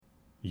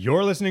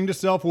You're listening to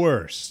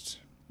Self-Worst.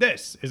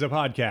 This is a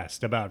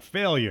podcast about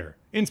failure,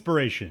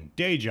 inspiration,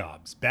 day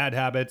jobs, bad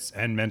habits,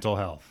 and mental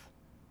health.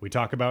 We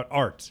talk about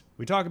art.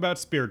 We talk about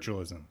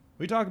spiritualism.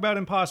 We talk about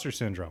imposter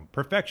syndrome,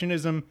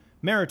 perfectionism,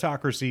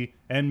 meritocracy,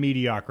 and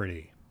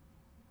mediocrity.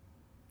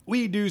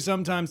 We do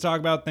sometimes talk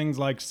about things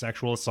like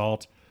sexual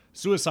assault,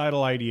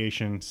 suicidal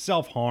ideation,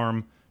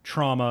 self-harm,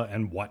 trauma,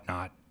 and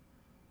whatnot.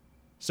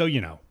 So,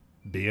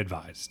 be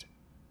advised.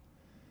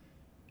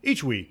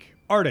 Each week,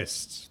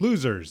 artists,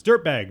 losers,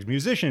 dirtbags,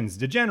 musicians,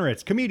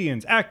 degenerates,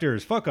 comedians,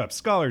 actors, fuck-ups,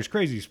 scholars,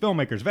 crazies,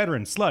 filmmakers,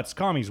 veterans, sluts,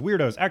 commies,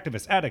 weirdos,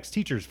 activists, addicts,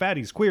 teachers,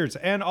 fatties, queers,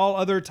 and all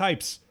other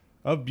types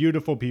of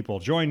beautiful people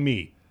join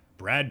me,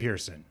 Brad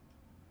Pearson.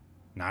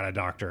 Not a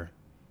doctor,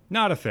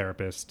 not a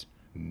therapist,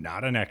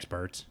 not an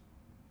expert,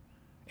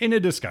 in a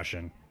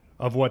discussion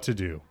of what to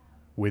do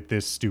with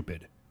this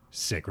stupid,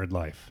 sacred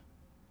life.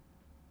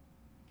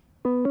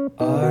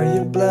 Are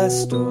you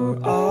blessed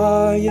or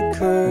are you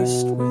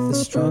cursed with a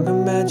strong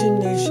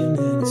imagination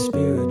and a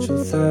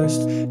spiritual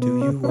thirst?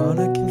 Do you want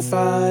to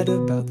confide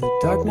about the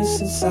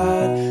darkness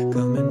inside?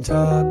 Come and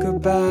talk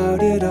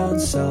about it on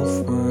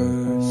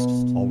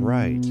Self-Worst. All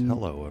right.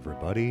 Hello,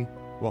 everybody.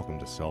 Welcome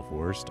to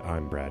Self-Worst.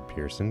 I'm Brad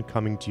Pearson,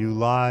 coming to you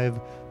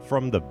live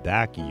from the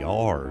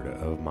backyard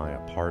of my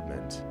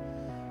apartment.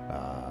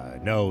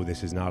 No,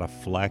 this is not a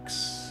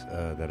flex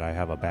that I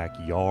have a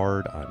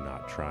backyard. I'm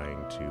not trying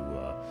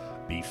to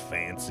be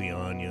fancy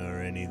on you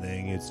or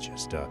anything. It's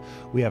just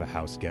we have a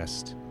house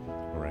guest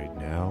right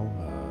now.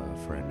 A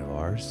friend of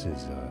ours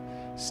is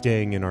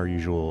staying in our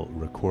usual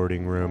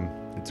recording room.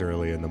 It's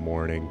early in the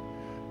morning,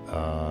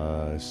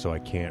 so I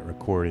can't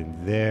record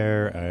in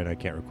there, and I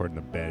can't record in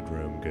the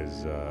bedroom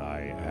because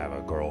I have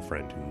a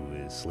girlfriend who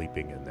is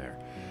sleeping in there,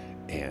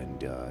 and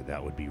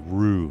that would be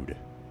rude.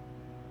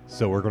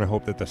 So we're going to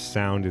hope that the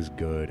sound is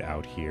good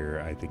out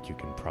here. I think you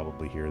can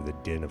probably hear the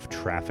din of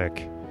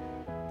traffic,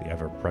 the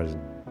ever-present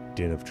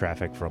din of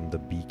traffic from the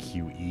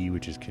BQE,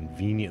 which is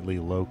conveniently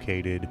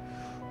located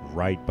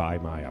right by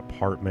my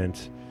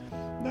apartment.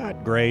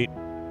 Not great,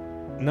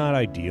 not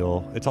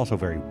ideal. It's also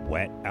very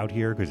wet out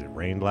here because it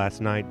rained last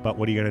night, but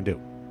what are you going to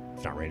do?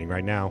 It's not raining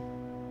right now.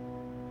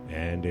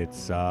 And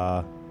it's,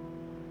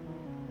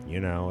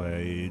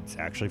 it's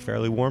actually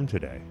fairly warm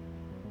today.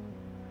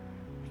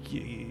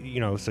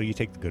 So you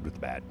take the good with the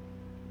bad.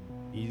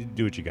 You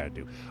do what you got to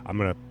do. I'm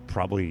going to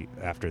probably,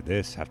 after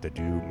this, have to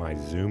do my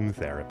Zoom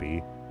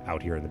therapy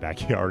out here in the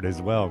backyard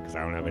as well, because I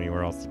don't have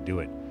anywhere else to do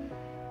it.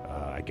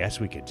 I guess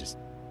we could just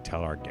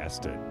tell our guests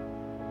to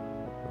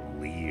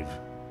leave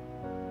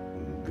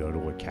and go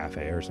to a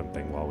cafe or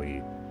something while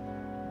we,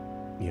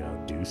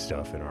 do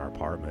stuff in our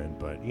apartment.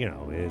 But,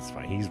 it's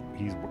fine.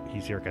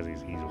 He's here because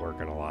he's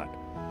working a lot.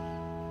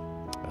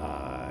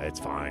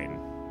 It's fine.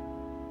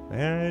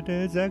 And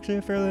it's actually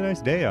a fairly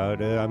nice day out.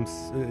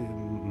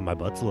 My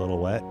butt's a little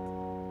wet,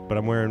 but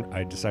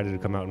I decided to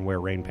come out and wear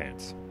rain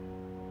pants.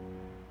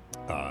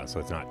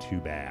 So it's not too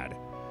bad.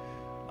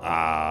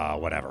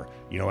 Whatever.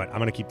 You know what? I'm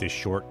going to keep this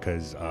short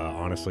because,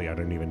 honestly, I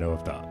don't even know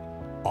if the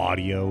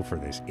audio for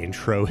this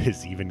intro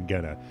is even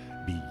going to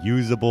be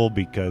usable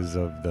because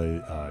of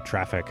the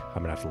traffic.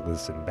 I'm going to have to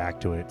listen back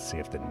to it, see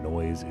if the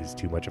noise is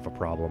too much of a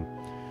problem.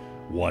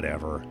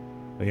 Whatever.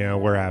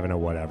 We're having a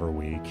whatever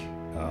week.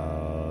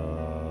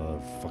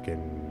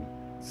 Fucking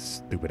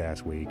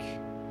stupid-ass week.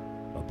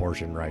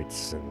 Abortion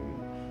rights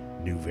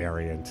and new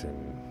variant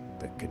and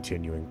the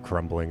continuing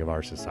crumbling of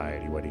our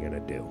society. What are you going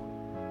to do?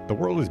 The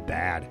world is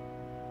bad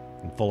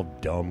and full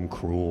of dumb,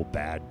 cruel,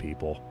 bad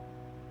people.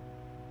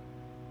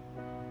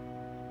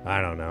 I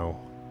don't know.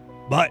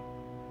 But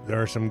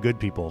there are some good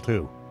people,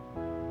 too.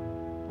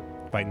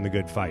 Fighting the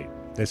good fight.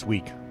 This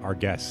week, our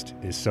guest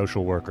is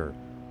social worker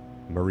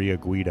Maria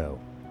Guido.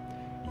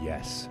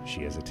 Yes,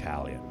 she is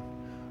Italian.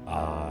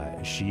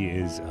 She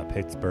is a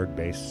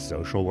Pittsburgh-based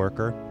social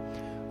worker.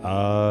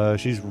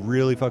 She's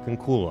really fucking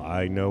cool.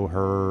 I know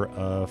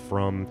her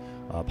from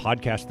a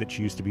podcast that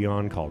she used to be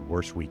on called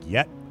Worst Week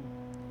Yet,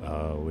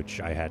 which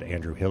I had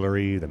Andrew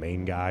Hillary, the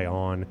main guy,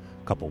 on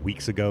a couple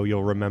weeks ago,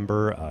 you'll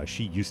remember.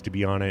 She used to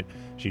be on it.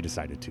 She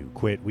decided to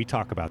quit. We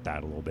talk about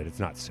that a little bit. It's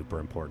not super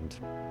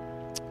important.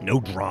 No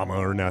drama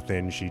or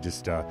nothing. She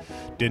just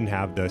didn't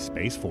have the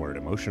space for it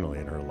emotionally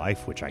in her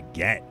life, which I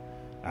get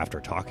after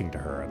talking to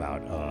her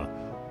about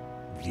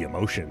the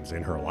emotions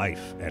in her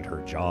life and her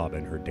job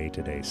and her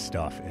day-to-day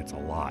stuff. It's a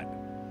lot.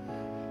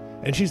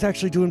 And she's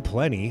actually doing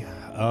plenty.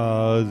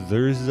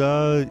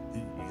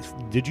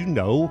 Did you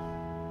know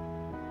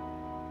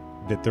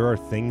that there are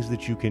things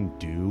that you can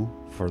do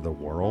for the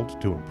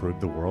world to improve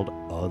the world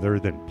other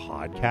than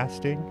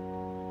podcasting?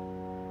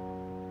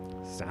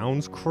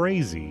 Sounds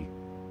crazy,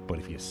 but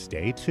if you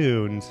stay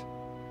tuned,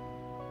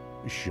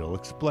 she'll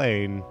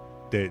explain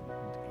that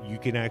you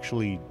can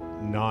actually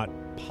not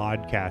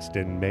podcast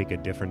and make a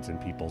difference in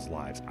people's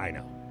lives. I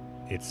know.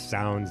 It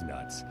sounds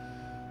nuts.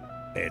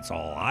 It's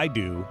all I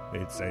do.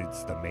 It's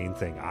the main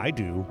thing I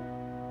do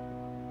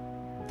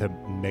to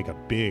make a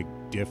big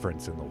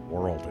difference in the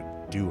world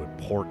and do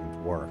important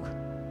work.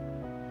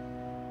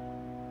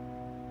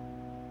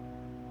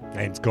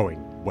 And it's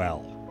going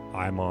well.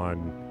 I'm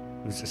on.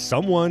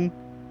 Someone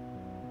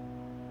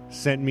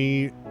sent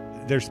me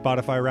their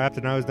Spotify Wrapped,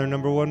 and I was their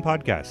 #1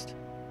 podcast.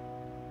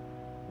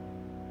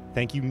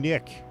 Thank you,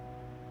 Nick,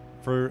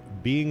 for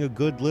being a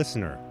good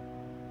listener.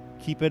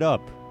 Keep it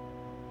up.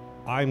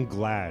 I'm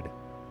glad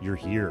you're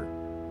here.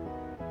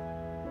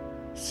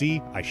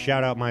 See, I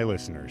shout out my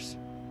listeners.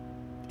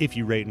 If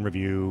you rate and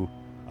review,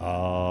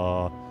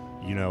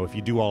 if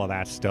you do all of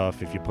that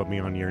stuff, if you put me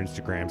on your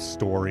Instagram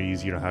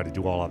stories, you know how to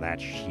do all of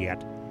that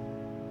shit.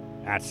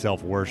 At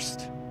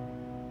Self-Worst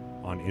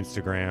on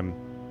Instagram.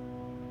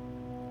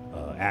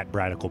 At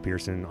Bradical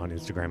Pearson on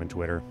Instagram and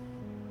Twitter.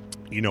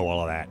 You know all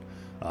of that.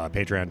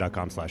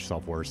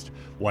 Patreon.com/selfworst.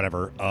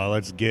 Whatever.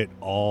 Let's get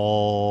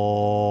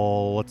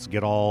all to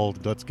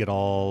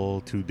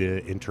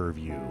the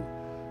interview.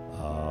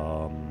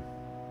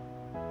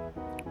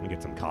 Let me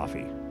get some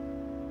coffee.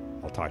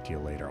 I'll talk to you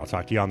later. I'll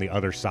talk to you on the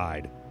other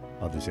side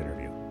of this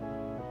interview.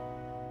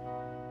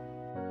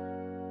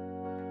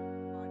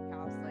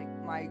 Podcast, like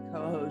my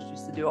co-host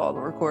used to do all the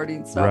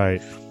recording stuff.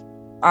 Right.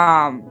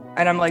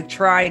 And I'm like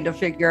trying to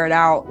figure it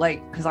out,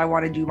 like, because I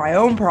want to do my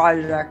own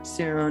project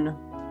soon.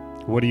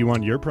 What do you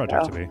want your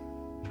project to be?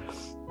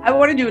 I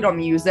want to do it on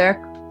music.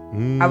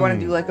 I want to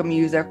do like a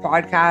music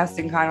podcast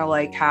and kind of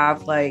like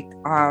have like,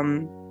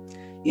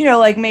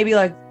 like maybe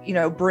like,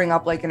 bring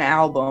up like an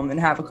album and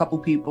have a couple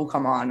people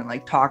come on and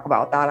like talk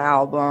about that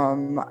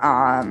album.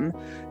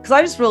 Cause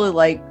I just really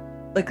like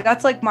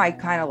that's like my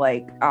kind of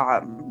like,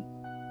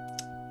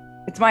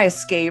 it's my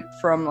escape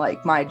from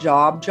like my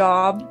job,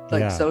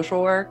 like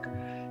social work.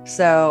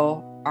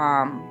 So,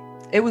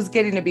 it was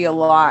getting to be a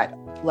lot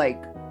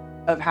like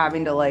of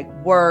having to like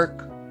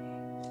work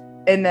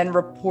and then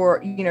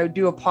report,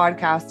 do a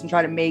podcast and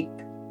try to make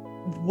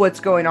what's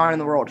going on in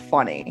the world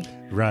funny.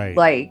 Right.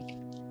 Like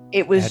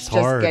it was That's just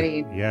hard.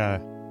 getting. Yeah.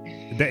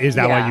 Is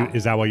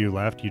that why you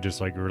left? You just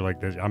like were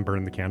like, I'm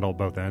burning the candle at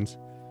both ends.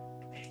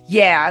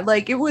 Yeah.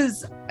 Like it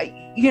was,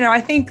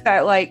 I think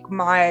that like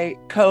my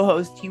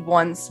co-host, he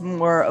wants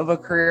more of a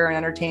career in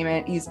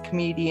entertainment. He's a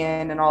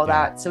comedian and all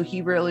that. So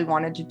he really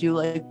wanted to do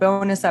like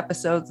bonus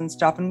episodes and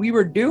stuff. And we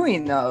were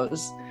doing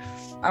those.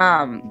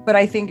 But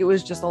I think it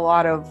was just a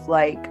lot of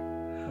like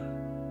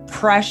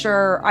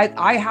pressure.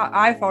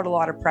 I felt a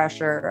lot of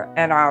pressure,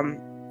 and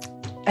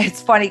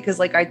it's funny because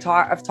like I've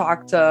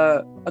talked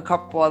to a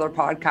couple other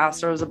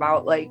podcasters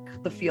about like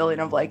the feeling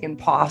of like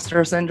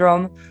imposter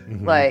syndrome.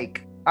 Mm-hmm.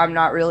 Like I'm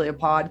not really a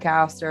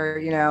podcaster,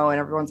 and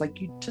everyone's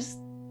like, you just,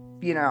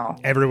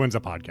 everyone's a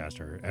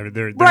podcaster.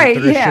 There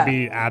should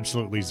be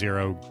absolutely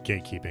zero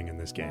gatekeeping in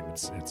this game.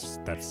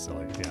 That's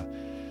silly. Yeah.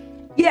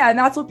 Yeah, and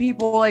that's what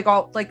people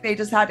like they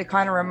just had to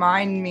kind of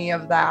remind me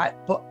of that.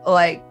 But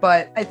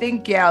I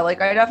think,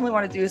 like I definitely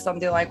want to do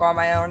something like on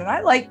my own. And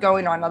I like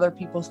going on other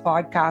people's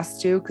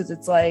podcasts too, because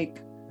it's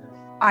like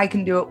I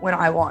can do it when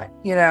I want,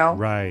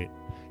 Right.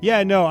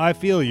 Yeah, no, I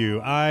feel you.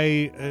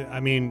 I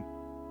mean,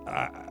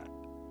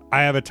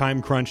 I have a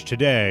time crunch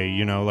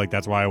today, like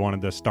that's why I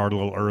wanted to start a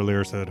little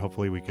earlier so that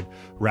hopefully we could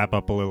wrap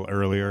up a little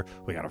earlier.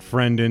 We got a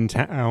friend in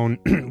town.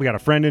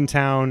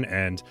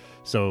 And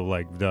so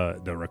like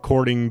the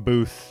recording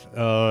booth,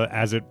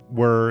 as it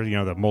were,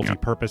 the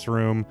multi-purpose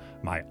room,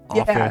 my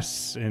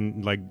office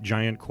in like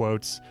giant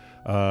quotes,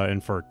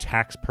 and for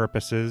tax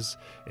purposes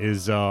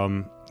is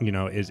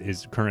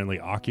currently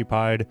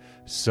occupied.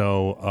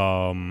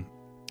 So,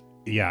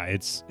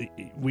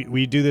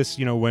 we do this,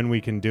 when we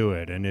can do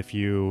it. And if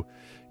you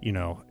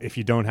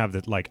don't have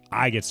the, like,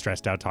 I get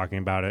stressed out talking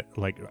about it,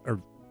 like,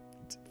 or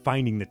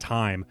finding the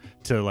time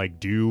to like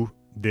do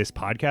this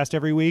podcast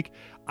every week.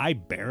 I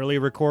barely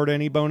record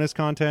any bonus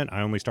content.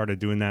 I only started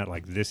doing that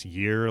like this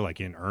year,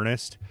 like in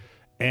earnest.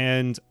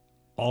 And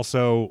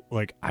also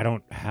like, I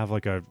don't have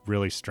like a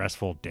really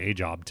stressful day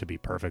job, to be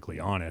perfectly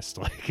honest.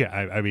 Like,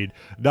 I mean,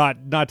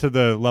 not to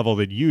the level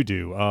that you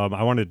do.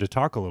 I wanted to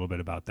talk a little bit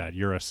about that.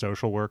 You're a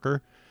social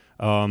worker.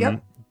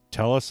 Yep.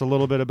 Tell us a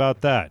little bit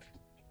about that.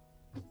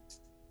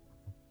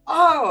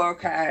 Oh,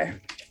 okay.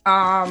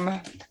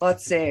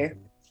 Let's see.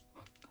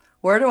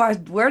 Where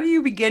do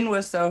you begin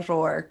with social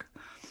work?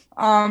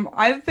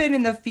 I've been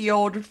in the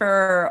field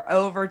for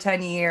over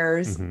 10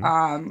 years.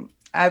 Mm-hmm.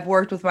 I've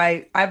worked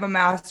I have a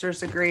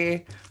master's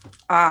degree.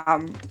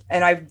 And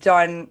I've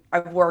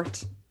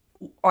worked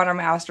on a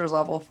master's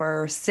level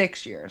for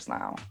 6 years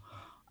now.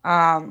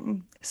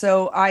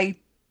 So I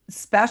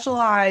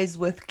specialize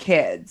with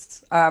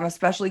kids,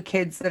 especially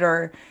kids that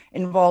are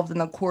involved in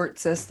the court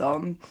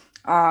system.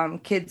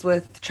 Kids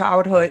with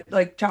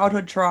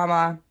childhood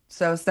trauma,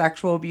 so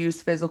sexual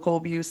abuse, physical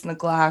abuse,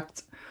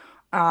 neglect.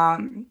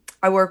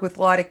 I work with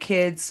a lot of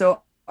kids,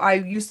 so I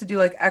used to do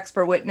like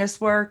expert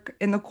witness work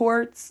in the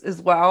courts as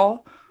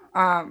well,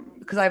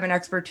 because I have an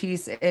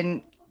expertise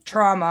in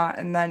trauma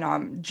and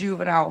then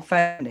juvenile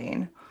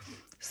offending.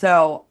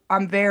 So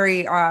I'm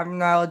very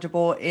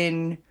knowledgeable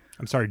in.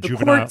 I'm sorry,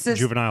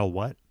 juvenile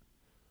what?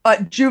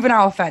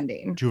 Juvenile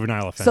offending.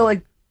 Juvenile offending. So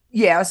like.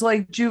 Yeah, so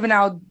like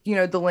juvenile,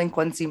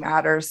 delinquency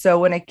matters. So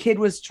when a kid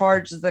was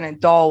charged as an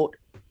adult,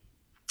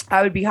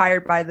 I would be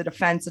hired by the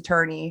defense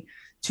attorney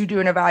to do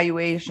an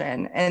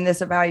evaluation. And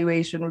this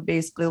evaluation would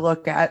basically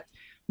look at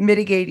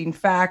mitigating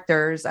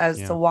factors as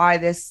to why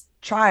this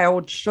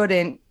child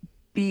shouldn't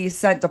be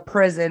sent to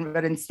prison,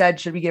 but instead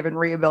should be given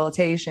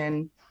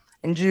rehabilitation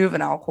in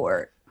juvenile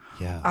court.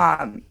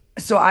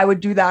 So I would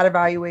do that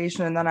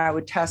evaluation, and then I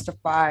would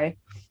testify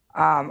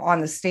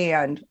on the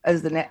stand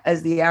as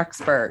the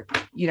expert,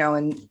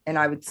 and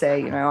I would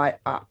say,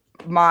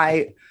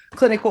 my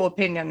clinical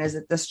opinion is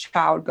that this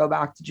child go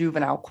back to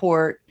juvenile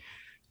court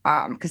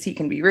because he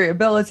can be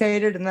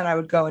rehabilitated, and then I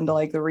would go into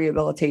like the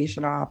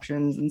rehabilitation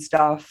options and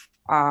stuff.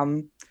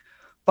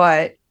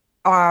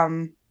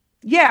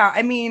 Yeah,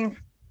 I mean,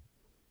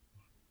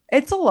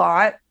 it's a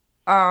lot.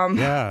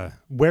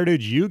 Where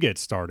did you get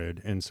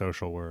started in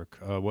social work?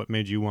 What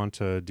made you want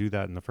to do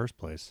that in the first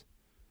place?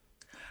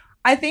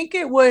 I think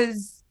I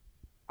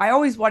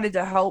always wanted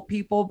to help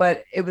people,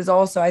 but it was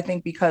also, I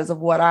think, because of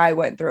what I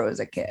went through as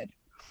a kid.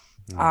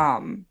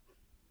 I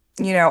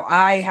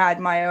had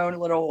my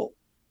own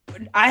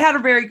I had a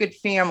very good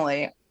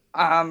family.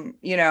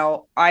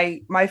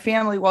 My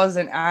family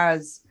wasn't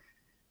as,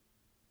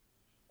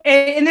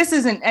 and this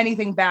isn't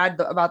anything bad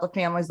about the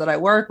families that I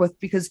work with,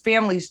 because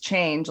families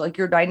change, like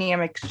your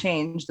dynamics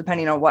change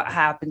depending on what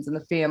happens in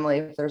the family.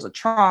 If there's a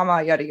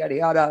trauma, yada, yada,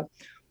 yada.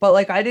 But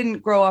like, I didn't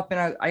grow up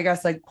in I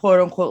guess like quote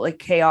unquote, like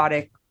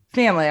chaotic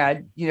family. I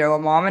had, a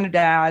mom and a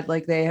dad,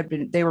 like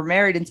they were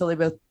married until they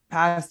both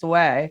passed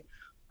away.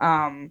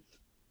 It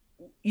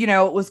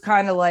was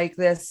kind of like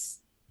this,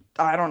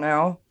 I don't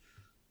know.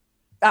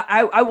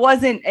 I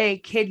wasn't a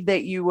kid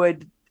that you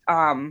would,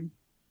 I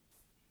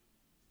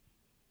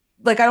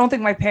don't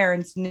think my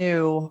parents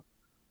knew.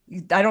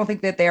 I don't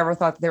think that they ever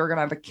thought that they were going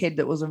to have a kid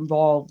that was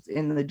involved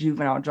in the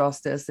juvenile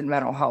justice and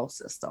mental health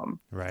system.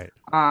 Right.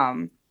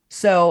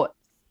 So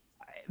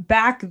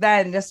back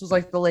then, this was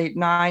like the late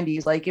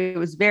 90s. Like, it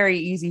was very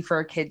easy for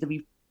a kid to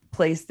be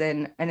placed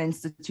in an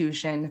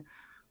institution.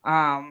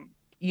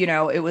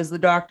 It was, the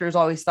doctors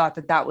always thought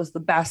that was the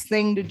best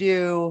thing to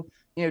do,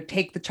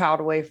 take the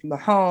child away from the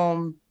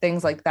home,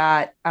 things like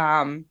that.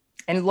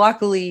 And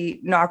luckily,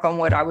 knock on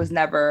wood, I was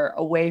never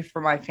away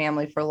from my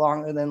family for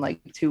longer than like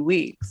 2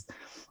 weeks.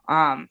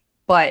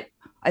 But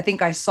I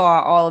think I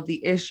saw all of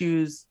the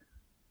issues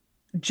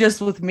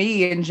just with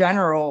me in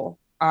general.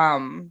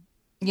 And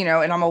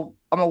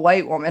I'm a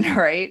white woman,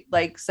 right?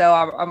 Like, so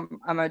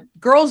I'm a,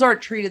 girls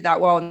aren't treated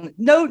that well. And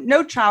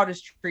no child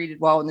is treated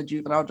well in the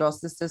juvenile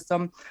justice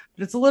system,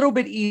 but it's a little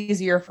bit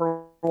easier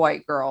for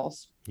white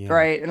girls,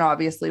 right? And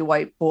obviously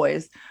white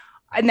boys.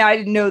 Now, I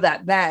didn't know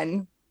that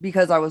then,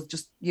 because I was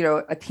just,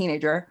 a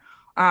teenager.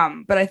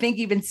 But I think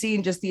even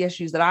seeing just the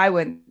issues that I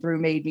went through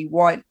made me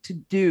want to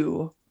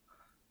do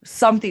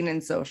something in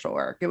social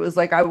work. It was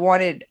like, I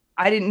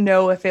didn't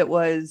know if it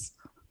was,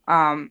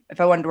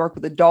 if I wanted to work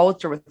with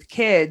adults or with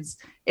kids.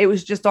 It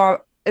was just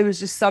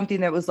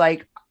something that was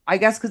like, I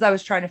guess, because I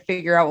was trying to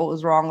figure out what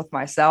was wrong with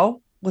myself,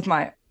 with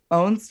my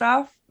own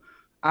stuff,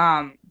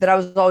 that I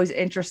was always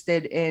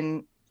interested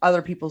in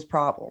other people's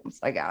problems,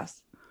 I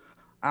guess.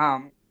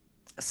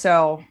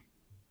 So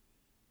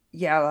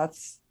yeah,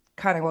 that's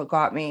kind of what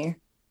got me.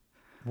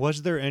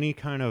 Was there any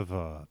kind of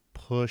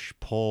push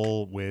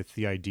pull with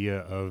the idea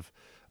of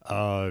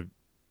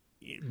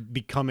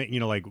becoming,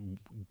 like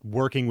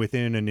working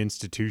within an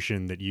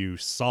institution that you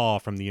saw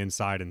from the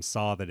inside and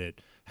saw that it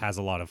has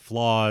a lot of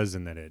flaws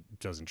and that it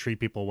doesn't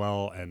treat people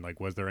well? And like,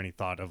 was there any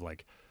thought of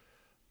like,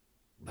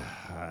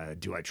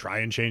 do I try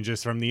and change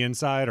this from the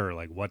inside, or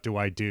like, what do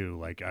I do?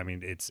 Like, I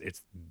mean, it's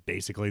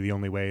basically the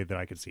only way that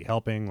I could see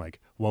helping. Like,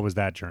 what was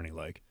that journey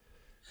like?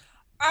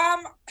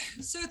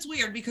 So it's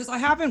weird because I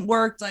haven't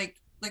worked like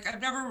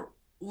I've never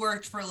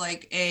worked for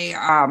like a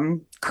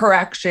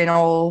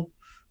correctional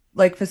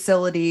like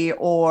facility,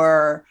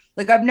 or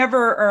like I've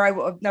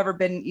never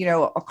been,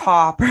 a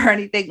cop or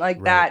anything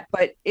like that.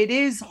 But it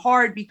is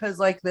hard because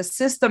like the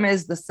system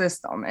is the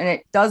system, and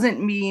it doesn't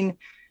mean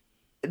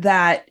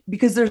that,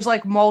 because there's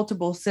like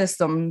multiple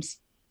systems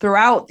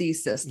throughout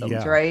these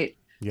systems, right?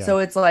 Yeah. So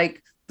it's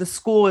like the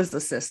school is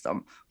the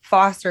system,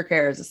 foster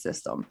care is a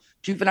system,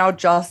 juvenile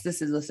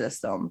justice is a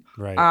system,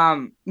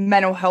 right?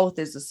 Mental health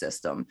is a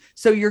system.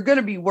 So you're going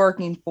to be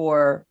working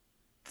for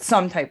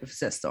some type of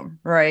system,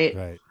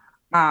 right?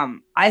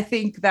 I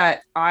think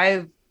that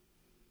I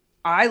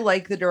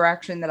like the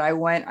direction that I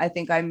went. I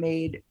think I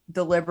made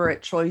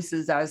deliberate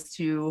choices as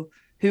to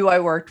who I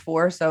worked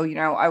for. So,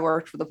 I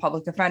worked for the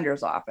public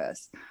defender's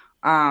office.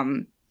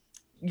 That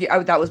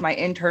was my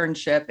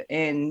internship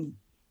in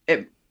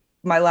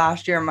my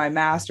last year in my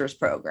master's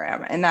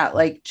program. And that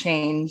like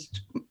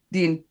changed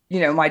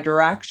my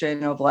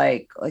direction of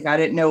like I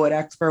didn't know what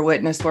expert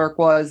witness work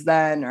was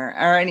then or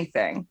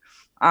anything.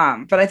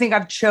 But I think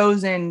I've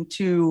chosen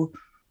to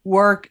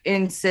work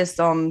in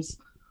systems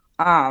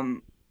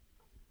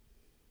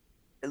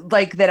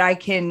like that I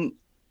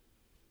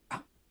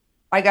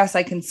guess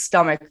I can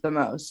stomach the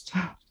most.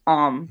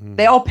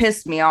 They all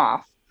piss me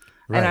off,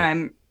 and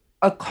I'm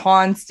a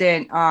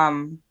constant,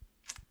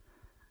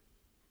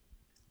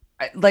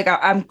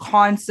 I'm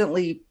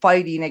constantly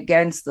fighting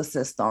against the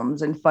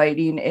systems and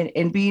fighting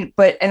and being,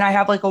 and I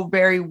have like a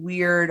very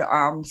weird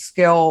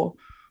skill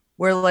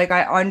where like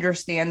I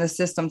understand the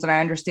systems and I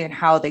understand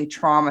how they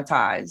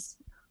traumatize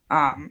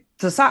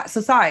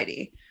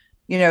society.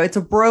 It's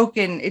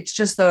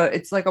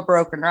like a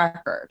broken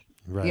record,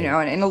 Right.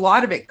 and a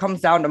lot of it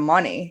comes down to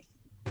money.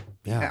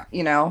 Yeah.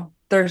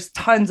 There's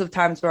tons of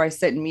times where I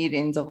sit in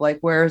meetings of like,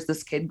 where is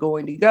this kid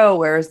going to go?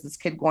 Where is this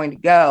kid going to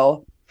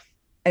go?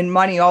 And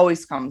money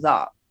always comes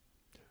up.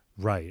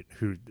 Right.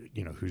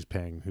 Who's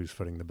paying, who's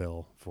footing the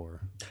bill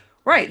for.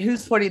 Right.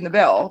 Who's footing the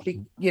bill?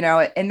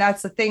 And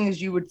that's the thing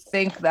is you would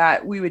think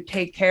that we would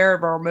take care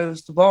of our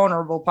most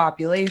vulnerable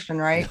population,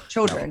 right?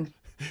 Children.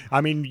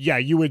 I mean, yeah,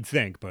 you would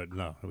think, but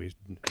no, we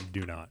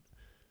do not.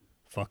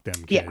 Fuck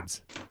them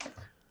kids.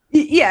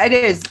 Yeah, it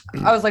is.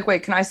 I was like,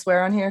 wait, can I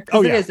swear on here?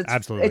 Oh, yeah, it is.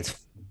 absolutely.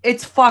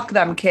 It's fuck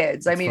them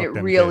kids. I mean, it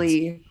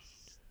really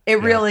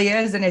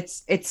is. And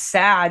it's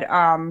sad.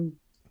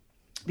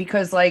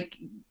 Because like,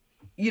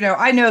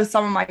 I know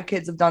some of my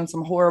kids have done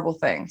some horrible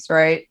things,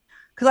 right?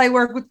 Because I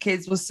work with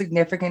kids with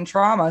significant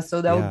trauma.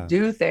 So they'll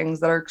do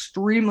things that are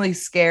extremely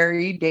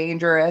scary,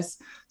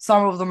 dangerous.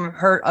 Some of them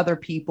hurt other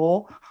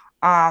people.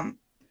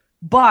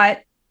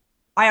 But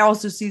I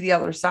also see the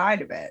other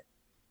side of it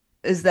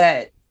is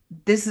that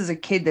this is a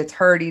kid that's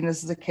hurting.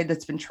 This is a kid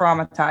that's been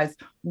traumatized.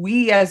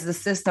 We as the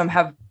system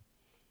have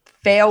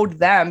failed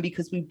them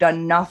because we've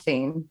done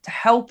nothing to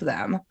help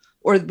them,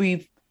 or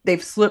they've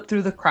slipped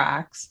through the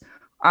cracks.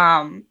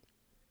 So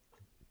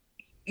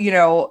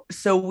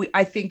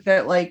I think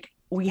that like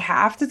we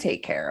have to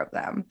take care of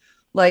them.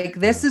 Like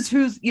this is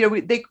who's,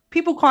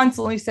 people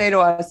constantly say to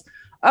us,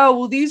 oh,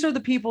 well, these are the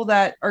people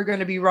that are going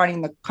to be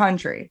running the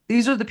country.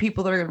 These are the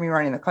people that are going to be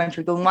running the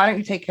country. Then why don't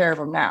you take care of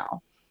them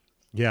now?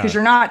 Yeah. Because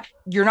you're not,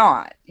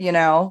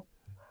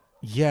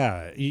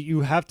 Yeah.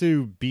 You have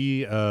to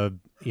be a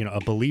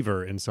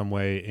believer in some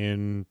way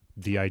in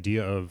the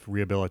idea of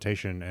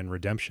rehabilitation and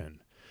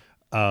redemption.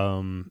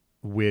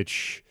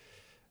 Which,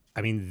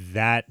 I mean,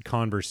 that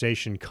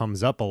conversation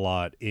comes up a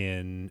lot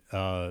in,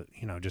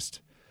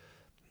 just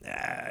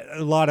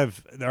a lot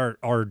of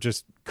our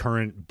just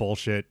current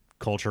bullshit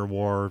culture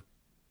war,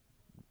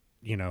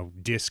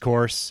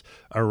 discourse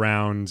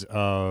around,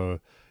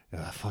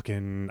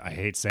 fucking, I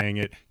hate saying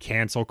it,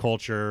 cancel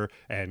culture,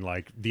 and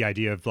like the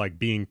idea of like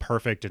being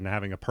perfect and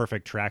having a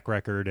perfect track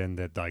record, and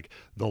that like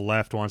the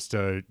left wants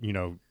to,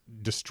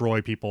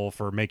 destroy people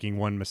for making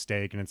one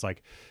mistake. And it's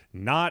like,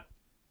 not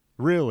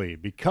really,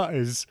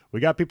 because we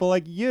got people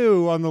like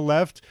you on the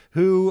left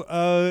who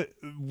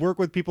work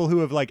with people who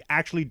have like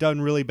actually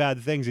done really bad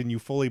things, and you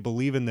fully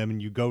believe in them,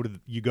 and you go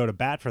to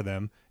bat for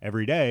them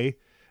every day,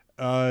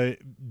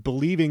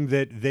 believing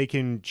that they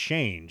can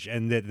change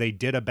and that they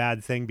did a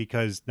bad thing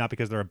not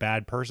because they're a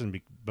bad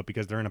person, but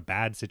because they're in a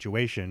bad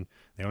situation.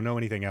 They don't know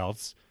anything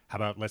else. How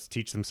about let's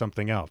teach them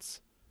something else?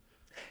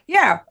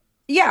 Yeah.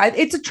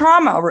 It's a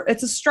trauma.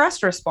 It's a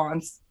stress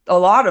response. A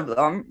lot of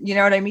them, you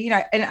know what I mean?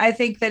 I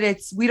think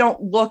that we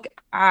don't look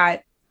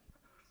at,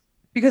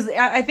 because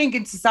I think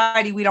in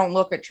society, we don't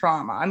look at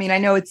trauma. I mean, I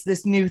know it's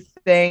this new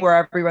thing where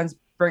everyone's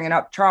bringing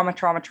up trauma,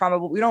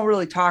 but we don't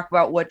really talk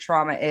about what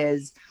trauma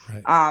is,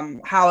 right.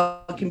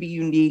 How it can be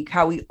unique,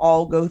 how we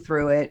all go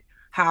through it,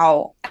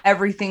 how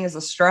everything is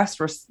a stress,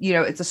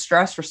 it's a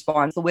stress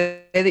response. The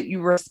way that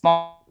you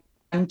respond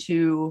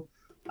to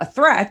a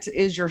threat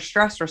is your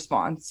stress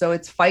response. So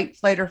it's fight,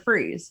 flight, or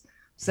freeze.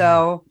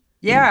 So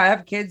I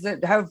have kids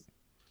that have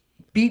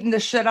beaten the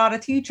shit out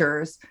of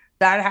teachers,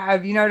 that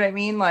have, you know what I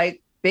mean?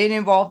 Like been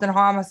involved in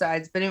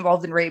homicides, been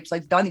involved in rapes,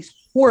 like done these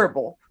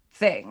horrible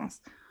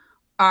things.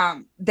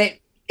 And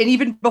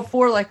even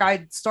before like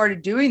I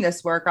started doing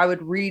this work, I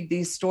would read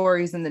these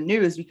stories in the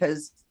news,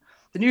 because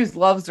the news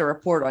loves to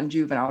report on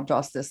juvenile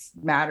justice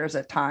matters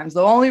at times.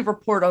 They'll only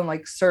report on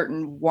like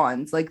certain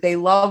ones. Like they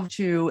love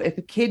to, if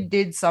a kid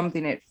did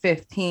something at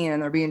 15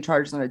 and they're being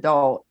charged as an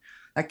adult,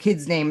 that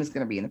kid's name is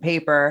going to be in the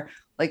paper.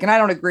 Like, and I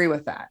don't agree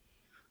with that.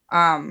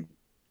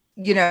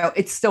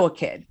 It's still a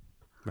kid.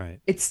 Right.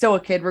 It's still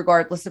a kid,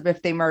 regardless of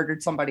if they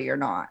murdered somebody or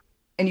not.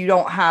 And you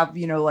don't have,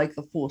 like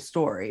the full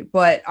story.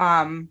 But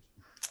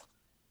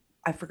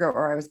I forgot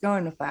where I was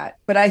going with that.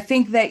 But I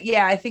think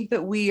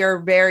that we are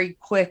very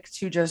quick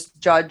to just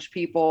judge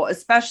people,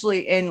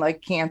 especially in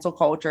like cancel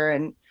culture.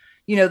 And,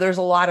 there's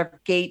a lot of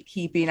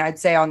gatekeeping, I'd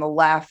say, on the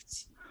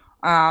left.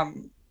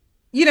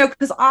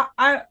 Because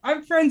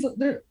I'm friends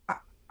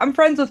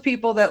with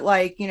people that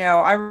like,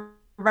 I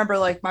remember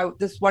like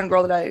this one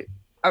girl that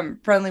I'm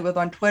friendly with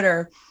on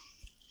Twitter.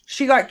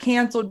 She got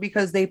canceled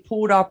because they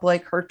pulled up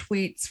like her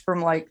tweets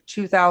from like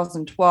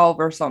 2012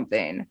 or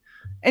something.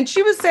 And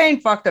she was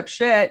saying fucked up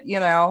shit,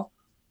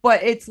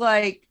 but it's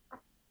like,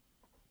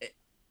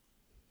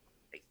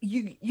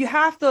 you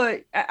have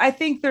to, I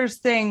think there's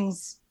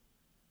things,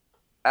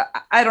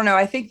 I don't know.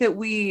 I think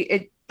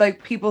that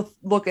people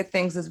look at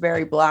things as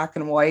very black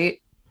and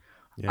white.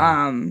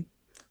 Yeah.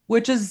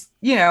 Which is,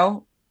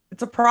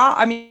 it's a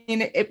I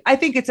mean, I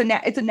think it's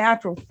a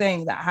natural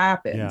thing that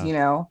happens,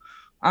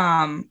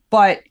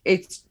 but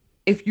it's,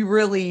 if you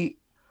really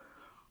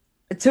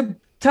to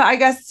I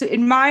guess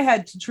in my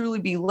head, to truly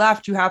be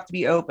left, you have to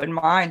be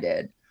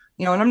open-minded,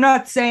 you know. And I'm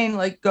not saying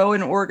like go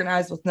and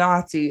organize with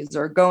Nazis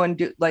or go and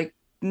do like,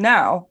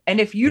 no. And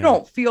if you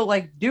don't feel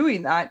like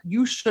doing that,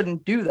 you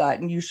shouldn't do that,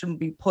 and you shouldn't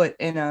be put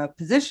in a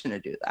position to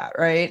do that,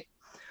 right?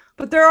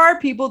 But there are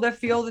people that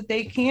feel that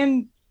they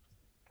can,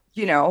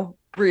 you know,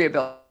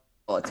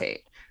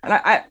 rehabilitate.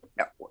 And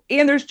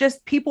and there's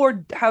just people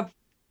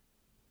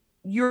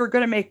you're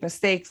going to make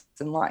mistakes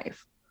in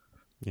life.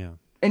 Yeah.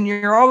 And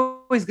you're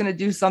always going to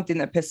do something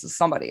that pisses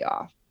somebody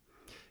off.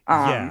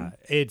 Yeah.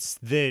 It's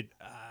that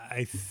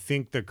I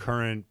think the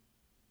current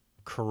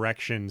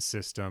correction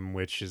system,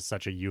 which is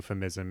such a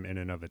euphemism in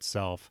and of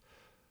itself,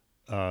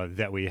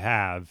 that we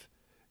have,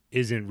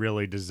 isn't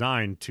really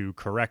designed to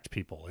correct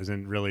people,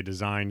 isn't really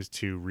designed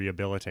to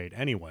rehabilitate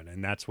anyone.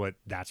 And that's what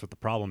the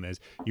problem is.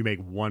 You make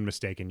one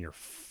mistake and you're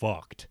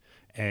fucked.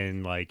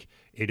 And like,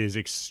 it is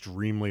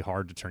extremely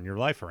hard to turn your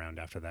life around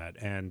after that.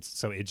 And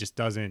so it just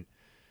doesn't,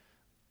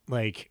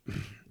 like,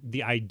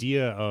 the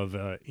idea of,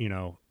 you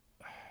know,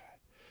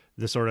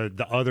 the sort of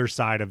the other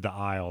side of the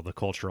aisle, the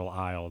cultural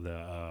aisle,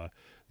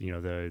 you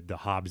know, the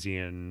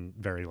Hobbesian,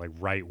 very like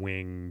right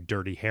wing,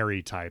 dirty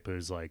Harry type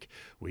is like,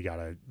 we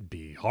gotta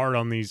be hard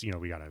on these, you know,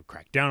 we gotta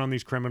crack down on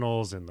these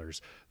criminals, and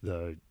there's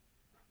the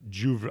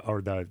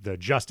the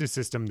justice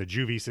system, the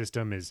juvie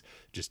system is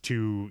just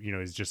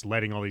is just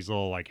letting all these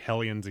little like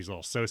hellions, these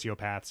little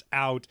sociopaths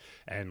out,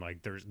 and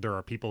like there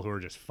are people who are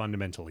just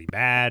fundamentally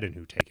bad and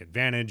who take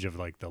advantage of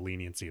like the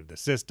leniency of the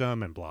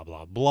system and blah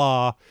blah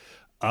blah.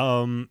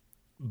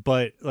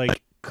 But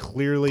like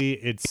clearly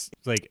it's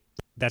like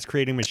that's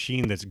creating a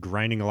machine that's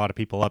grinding a lot of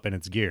people up in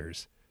its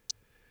gears.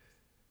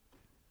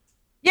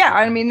 Yeah,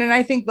 I mean, and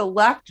I think the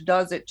left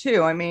does it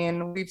too. I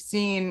mean, we've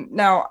seen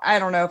now. I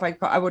don't know if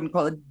I wouldn't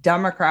call the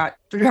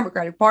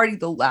Democratic Party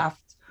the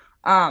left,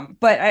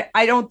 but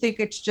I don't think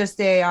it's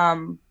just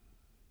a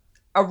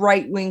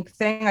right wing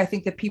thing. I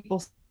think that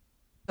people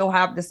still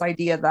have this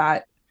idea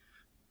that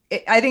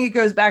I think it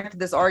goes back to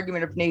this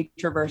argument of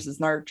nature versus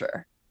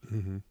nurture.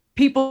 Mm-hmm.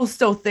 People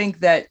still think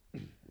that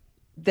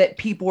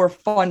people are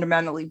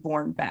fundamentally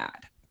born bad.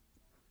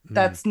 Mm.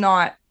 That's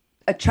not.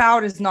 A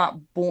child is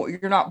not born.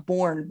 You're not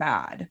born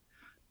bad.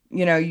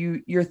 You know,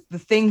 you're the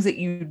things that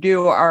you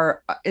do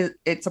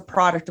it's a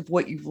product of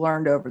what you've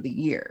learned over the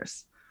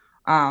years.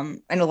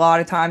 And a lot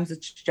of times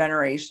it's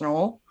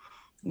generational.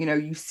 You know,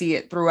 you see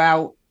it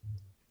throughout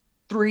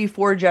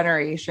 3-4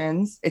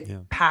 generations. It's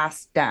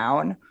passed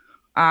down.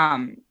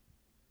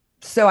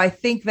 So I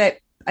think that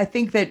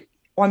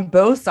on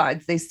both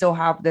sides, they still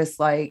have this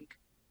like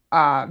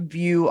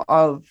view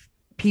of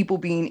people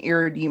being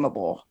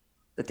irredeemable,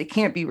 that they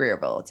can't be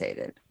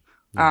rehabilitated.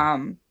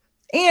 And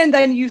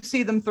then you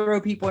see them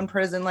throw people in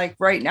prison. Like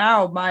right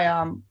now,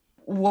 my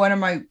one of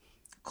my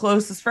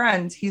closest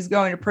friends, he's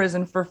going to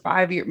prison for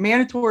 5 years,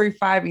 mandatory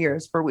 5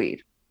 years for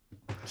weed.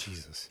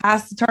 Jesus.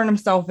 Has to turn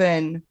himself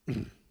in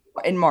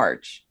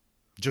March.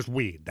 Just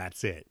weed,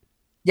 that's it.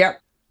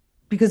 Yep.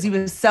 Because he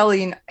was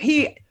selling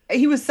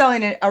was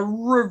selling it a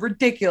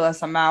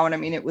ridiculous amount. I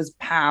mean, it was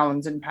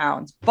pounds and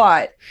pounds,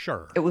 but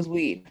sure, it was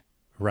weed.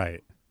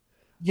 Right.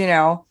 You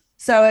know,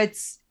 so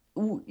it's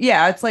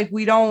like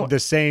we don't, the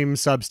same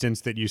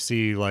substance that you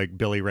see like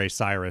Billy Ray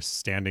Cyrus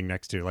standing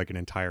next to like an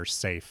entire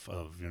safe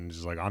of, and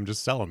just like, I'm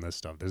just selling this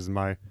stuff. This is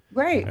my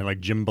right. And like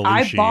Jim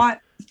Belushi, I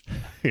bought,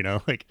 you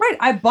know, like right.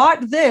 I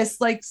bought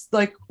this like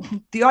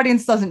the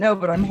audience doesn't know,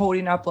 but I'm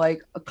holding up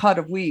like a cut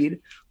of weed.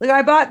 Like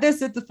I bought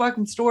this at the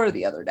fucking store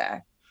the other day.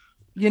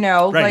 You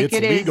know, right? Like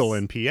it's legal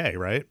in PA,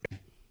 right?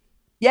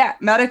 Yeah,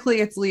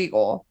 medically it's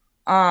legal.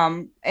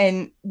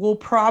 And we'll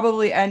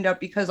probably end up,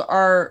 because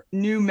our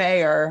new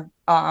mayor,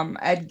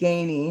 Ed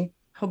Gainey,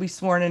 he'll be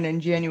sworn in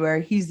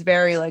January. He's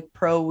very like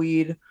pro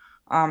weed.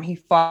 He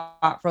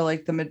fought for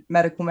like the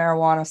medical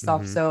marijuana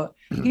stuff. Mm-hmm. So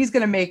he's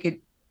going to make it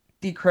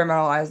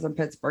decriminalized in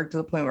Pittsburgh to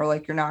the point where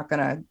like, you're not going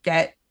to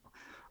get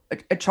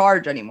a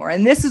charge anymore.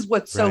 And this is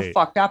what's so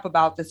fucked up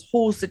about this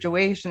whole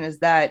situation is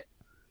that,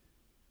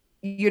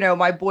 you know,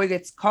 my boy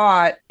gets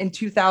caught in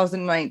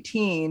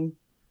 2019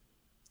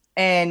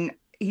 and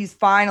he's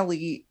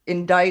finally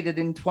indicted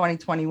in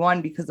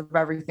 2021 because of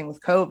everything with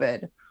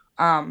COVID.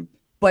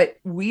 But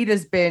weed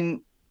has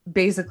been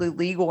basically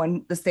legal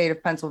in the state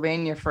of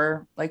Pennsylvania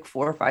for like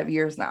 4 or 5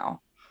 years now.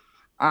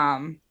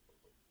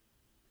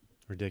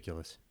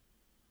 Ridiculous.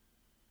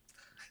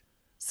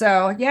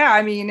 So, yeah,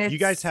 I mean, you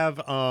guys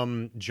have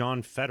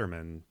John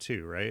Fetterman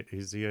too, right?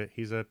 He's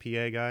a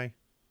PA guy.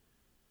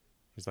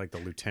 He's like the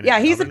lieutenant. Yeah,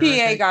 he's a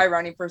PA guy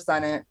running for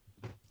Senate.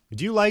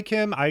 Do you like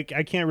him? I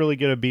can't really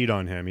get a beat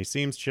on him. He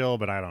seems chill,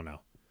 but I don't know.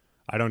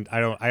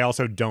 I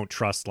also don't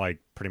trust like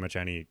pretty much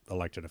any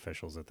elected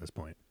officials at this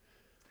point.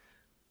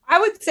 I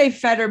would say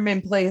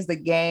Fetterman plays the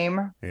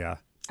game. Yeah.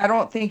 I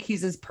don't think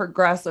he's as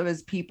progressive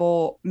as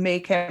people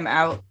make him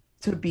out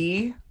to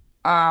be.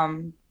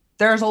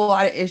 There's a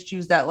lot of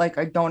issues that like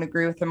I don't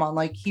agree with him on.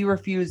 Like he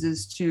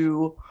refuses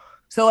to.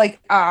 So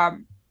like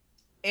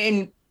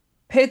in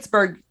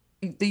Pittsburgh,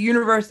 the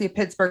University of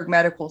Pittsburgh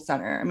Medical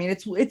Center. I mean,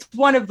 it's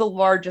one of the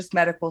largest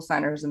medical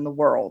centers in the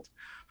world.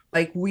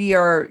 Like we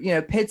are,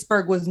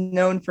 Pittsburgh was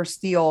known for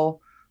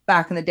steel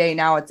back in the day.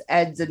 Now it's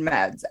eds and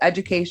meds,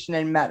 education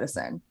and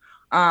medicine.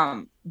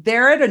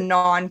 They're at a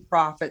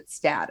nonprofit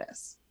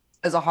status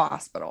as a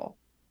hospital,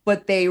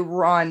 but they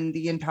run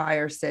the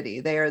entire city.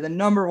 They are the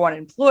number one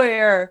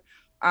employer.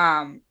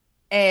 And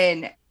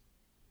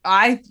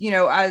I,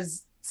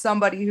 as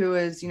somebody who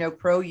is,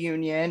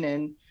 pro-union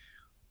and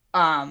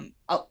on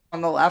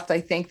the left,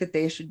 I think that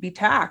they should be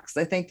taxed.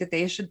 I think that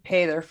they should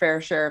pay their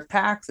fair share of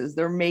taxes.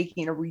 They're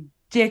making a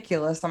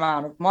ridiculous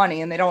amount of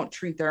money and they don't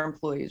treat their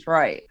employees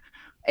right.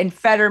 And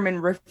Fetterman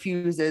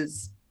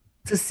refuses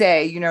to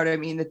say, you know what I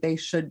mean, that they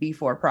should be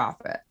for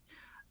profit.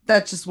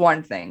 That's just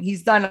one thing.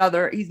 He's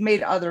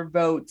made other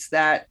votes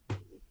that,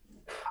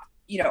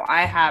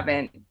 I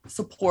haven't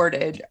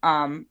supported.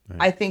 Right.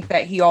 I think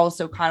that he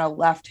also kind of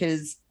left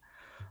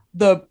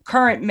the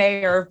current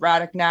mayor of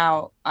Braddock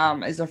now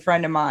is a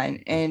friend of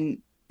mine, and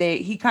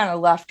he kind of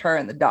left her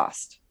in the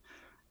dust,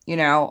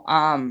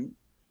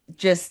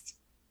 just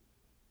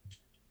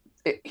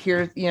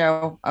here,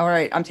 all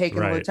right, I'm taking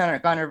the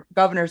lieutenant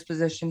governor's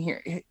position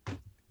here.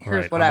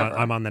 Here's right. whatever.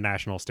 I'm on the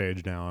national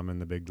stage now. I'm in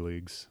the big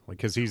leagues, like,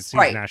 because he's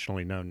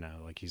nationally known now.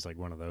 Like, he's like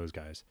one of those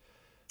guys,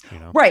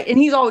 Right, and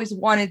he's always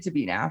wanted to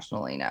be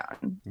nationally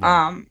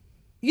known.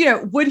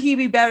 Yeah. Would he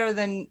be better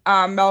than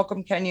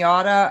Malcolm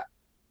Kenyatta?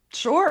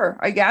 Sure,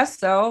 I guess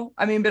so.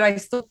 I mean, but I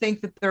still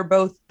think that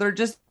they're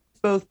just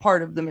both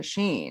part of the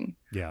machine.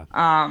 Yeah.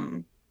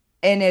 And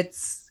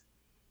it's,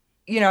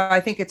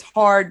 I think it's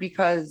hard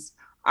because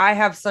I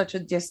have such a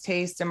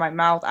distaste in my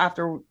mouth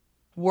after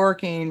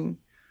working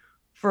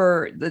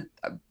for the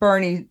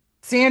Bernie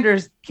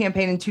Sanders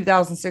campaign in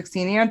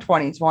 2016 and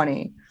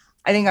 2020.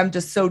 I think I'm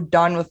just so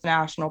done with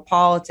national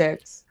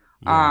politics.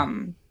 Yeah.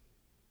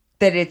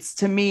 That it's,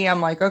 to me, I'm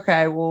like,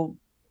 okay, well,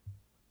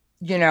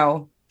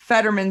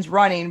 Fetterman's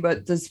running,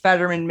 but does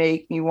Fetterman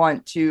make me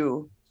want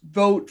to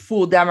vote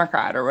full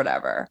Democrat or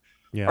whatever,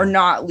 or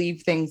not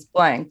leave things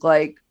blank?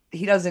 Like,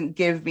 he doesn't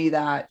give me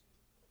that.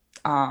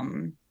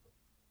 But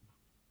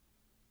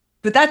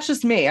that's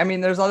just me. I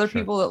mean, there's other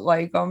people that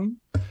like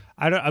him.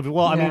 I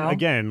mean,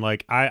 again,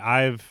 like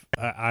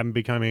I'm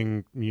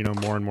becoming,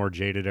 more and more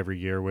jaded every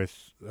year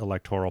with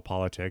electoral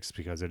politics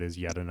because it is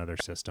yet another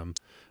system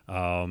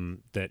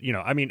that,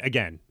 I mean,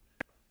 again,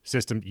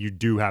 system, you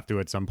do have to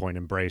at some point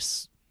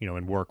embrace,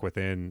 and work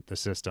within the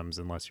systems,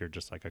 unless you're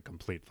just like a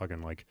complete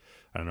fucking, like,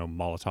 I don't know,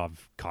 Molotov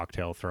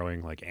cocktail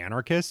throwing, like,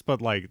 anarchist,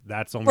 but like,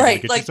 that's only going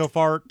to get you so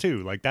far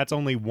too. Like, that's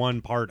only one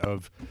part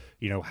of,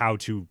 how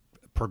to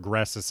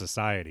progress a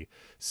society.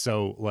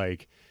 So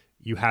like,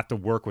 you have to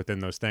work within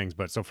those things.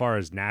 But so far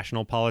as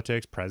national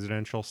politics,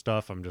 presidential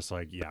stuff, I'm just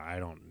like, I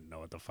don't know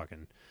what to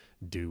fucking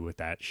do with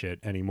that shit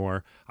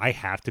anymore. I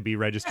have to be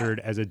registered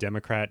as a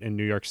Democrat in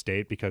New York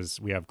State because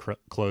we have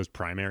closed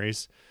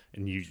primaries,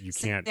 and you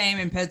can't. Same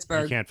in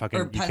Pittsburgh. You can't fucking.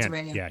 Or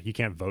Pennsylvania. You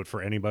can't vote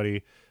for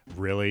anybody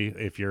really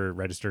if you're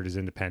registered as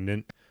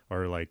independent,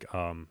 or like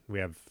we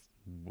have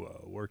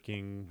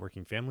working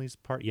families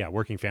party. Yeah,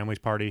 working families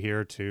party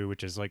here too,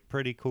 which is like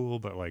pretty cool,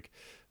 but like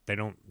they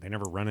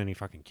never run any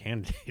fucking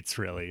candidates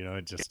really,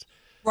 it just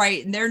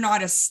right, and they're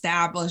not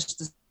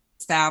established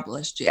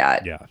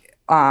yet.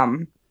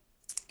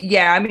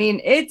 I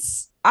mean,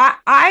 it's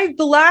I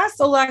the last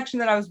election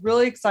that I was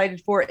really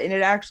excited for, and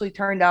it actually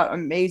turned out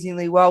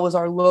amazingly well, was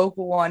our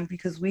local one,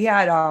 because we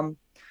had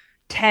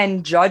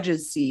 10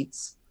 judges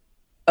seats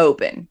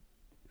open.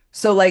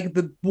 So like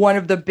one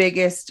of the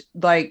biggest,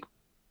 like,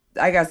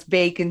 I guess,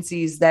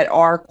 vacancies that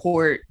our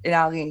court in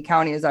Allegheny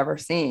County has ever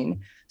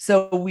seen.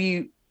 So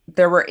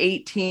there were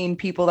 18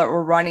 people that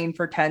were running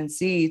for 10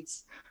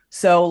 seats.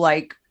 So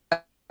like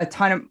a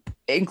ton of,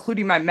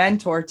 including my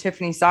mentor,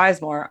 Tiffany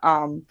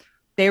Sizemore,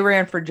 they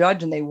ran for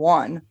judge and they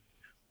won.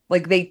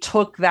 Like, they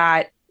took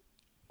that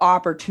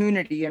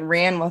opportunity and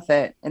ran with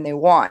it and they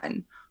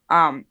won.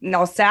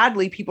 Now,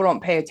 sadly, people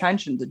don't pay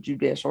attention to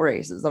judicial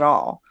races at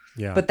all.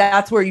 Yeah. But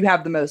that's where you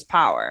have the most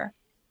power.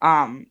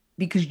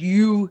 Because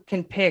you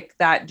can pick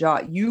that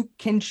judge. You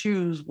can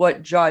choose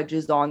what judge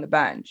is on the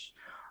bench.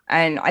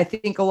 And I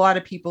think a lot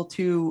of people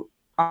too,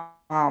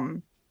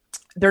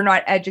 they're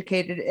not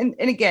educated. And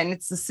again,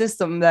 it's the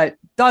system that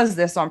does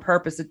this on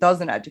purpose. It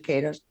doesn't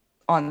educate us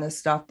on this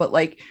stuff. But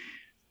like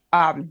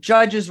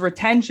judges'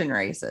 retention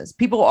races,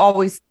 people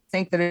always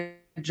think that a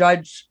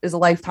judge is a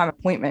lifetime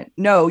appointment.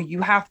 No, you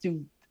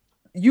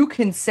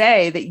can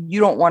say that you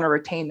don't want to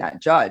retain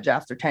that judge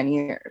after 10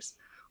 years.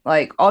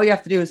 Like, all you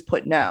have to do is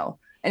put no.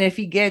 And if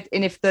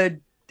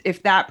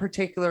that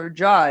particular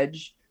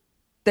judge,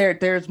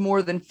 there's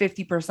more than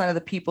 50% of the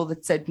people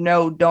that said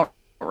no, don't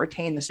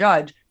retain this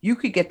judge, you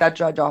could get that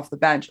judge off the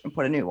bench and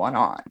put a new one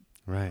on.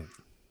 Right.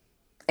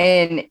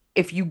 And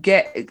if you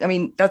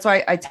that's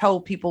why I tell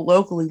people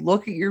locally,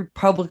 look at your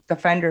public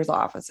defender's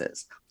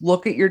offices,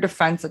 look at your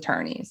defense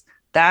attorneys.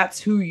 That's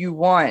who you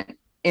want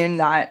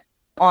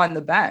on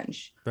the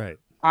bench. Right.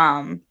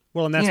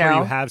 Well, and that's where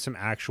you have some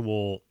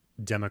actual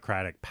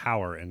democratic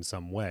power in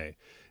some way.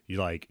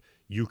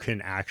 You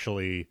can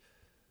actually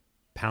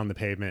pound the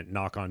pavement,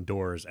 knock on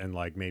doors, and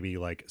like maybe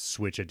like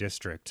switch a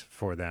district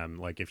for them,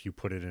 like if you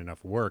put in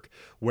enough work.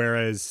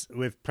 Whereas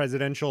with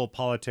presidential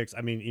politics,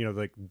 I mean, you know,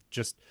 like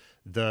just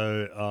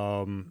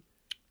the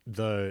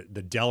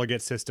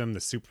delegate system, the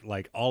super,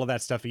 like all of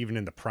that stuff, even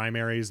in the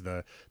primaries,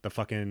 the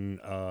fucking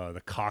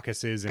the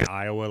caucuses in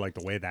Iowa, like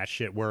the way that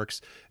shit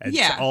works, and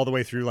all the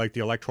way through like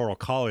the electoral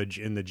college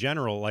in the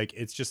general, like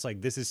it's just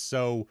like this is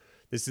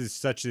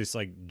such this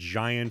like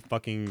giant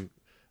fucking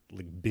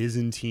like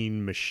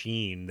Byzantine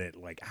machine that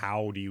like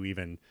how do you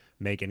even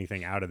make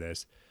anything out of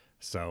this?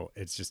 So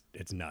it's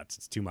nuts.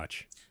 It's too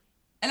much.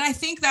 And I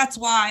think that's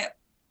why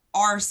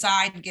our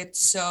side gets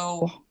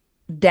so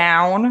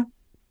down,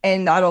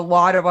 and that a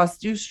lot of us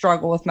do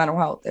struggle with mental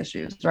health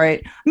issues,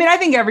 right? I mean, I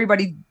think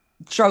everybody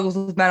struggles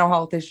with mental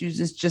health issues.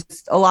 It's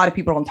just a lot of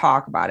people don't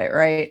talk about it,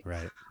 right?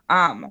 Right.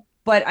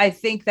 But I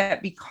think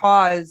that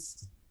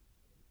because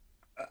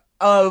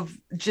of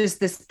just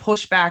this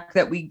pushback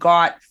that we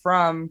got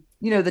from,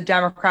 you know, the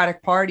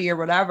Democratic Party or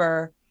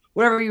whatever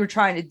you were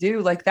trying to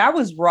do, like that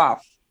was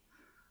rough.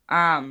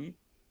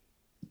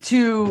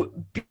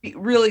 To be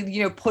really,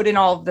 you know, put in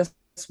all of this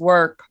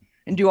work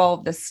and do all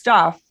of this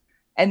stuff,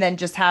 and then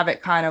just have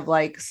it kind of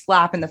like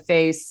slap in the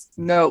face.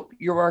 Nope,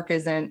 your work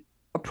isn't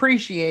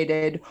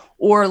appreciated,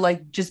 or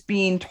like just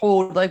being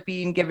told, like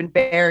being given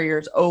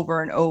barriers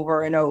over and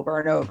over and over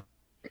and over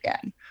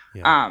again.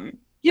 Yeah.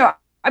 You know,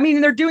 I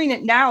mean, they're doing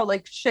it now.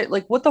 Like shit.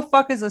 Like what the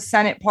fuck is a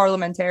Senate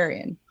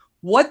parliamentarian?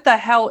 What the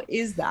hell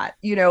is that?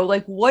 You know,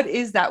 like what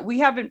is that? We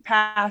haven't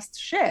passed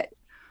shit.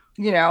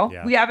 You know,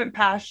 we haven't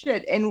passed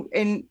shit,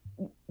 and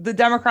the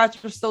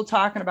Democrats are still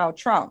talking about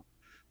Trump.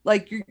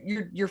 Like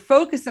you're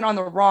focusing on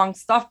the wrong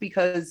stuff,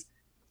 because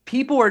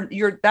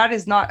that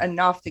is not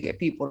enough to get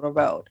people to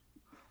vote.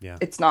 Yeah,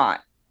 it's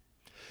not.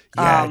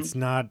 Yeah, it's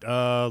not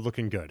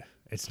looking good.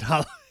 It's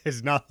not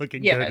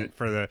looking good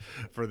for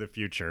the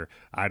future.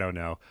 I don't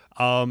know.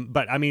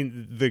 But I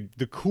mean,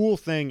 the cool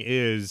thing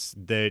is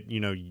that, you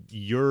know,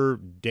 your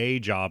day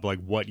job, like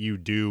what you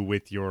do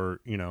with your,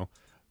 you know,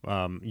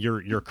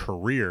 your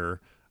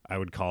career, I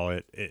would call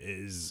it,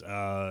 is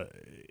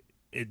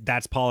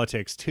that's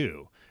politics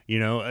too. You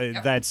know,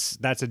 that's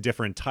a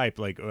different type.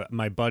 Like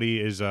my buddy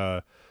is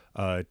a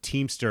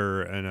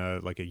Teamster and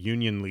a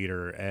union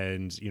leader,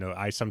 and you know,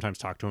 I sometimes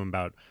talk to him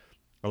about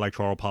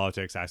electoral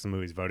politics, ask him who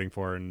he's voting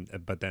for,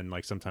 but then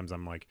like sometimes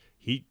I'm like,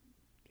 he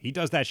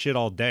does that shit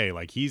all day.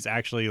 Like he's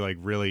actually like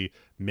really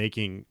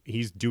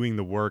he's doing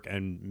the work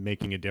and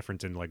making a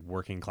difference in like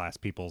working class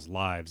people's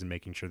lives and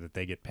making sure that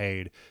they get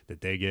paid,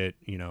 that they get,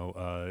 you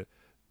know,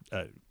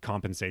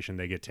 compensation,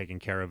 they get taken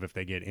care of. If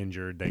they get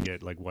injured, they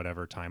get like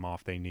whatever time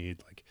off they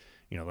need. Like,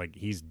 you know, like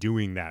he's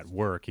doing that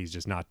work. He's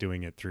just not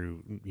doing it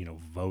through, you know,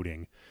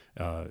 voting,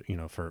 you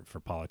know, for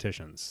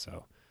politicians.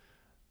 So.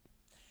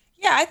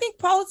 Yeah, I think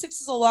politics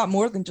is a lot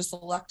more than just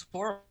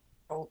electoral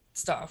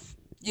stuff.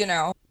 You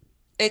know,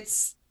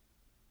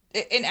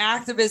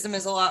 activism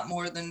is a lot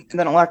more than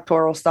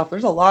electoral stuff.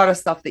 There's a lot of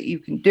stuff that you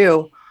can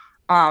do,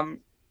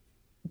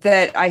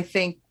 that I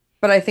think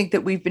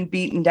that we've been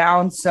beaten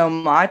down so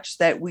much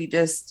that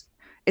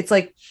it's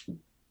like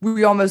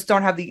we almost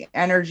don't have the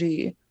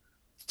energy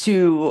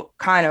to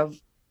kind of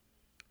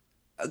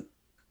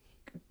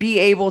be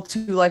able to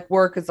like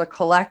work as a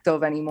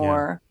collective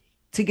anymore. Yeah.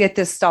 To get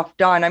this stuff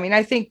done. I mean,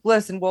 I think,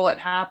 listen, will it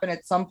happen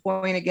at some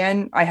point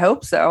again? I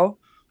hope so.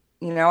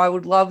 You know, I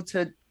would love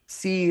to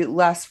see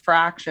less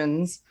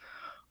fractions.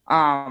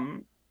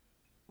 On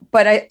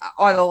the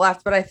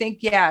left, but I think,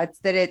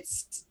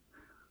 it's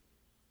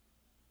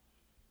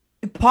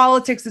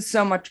politics is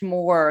so much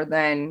more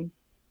than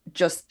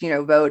just, you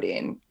know,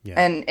 voting.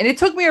 Yeah. And it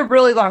took me a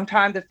really long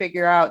time to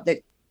figure out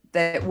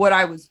that what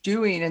I was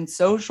doing in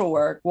social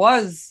work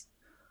was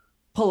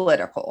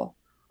political.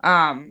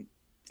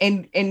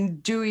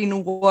 And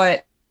doing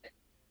what,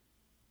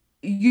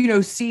 you know,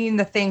 seeing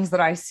the things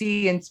that I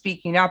see and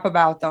speaking up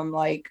about them,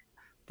 like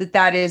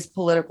that is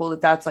political,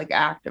 that's like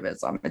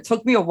activism. It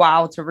took me a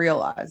while to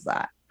realize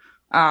that.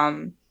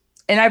 And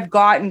I've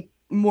gotten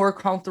more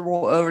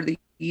comfortable over the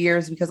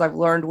years because I've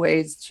learned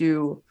ways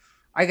to,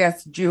 I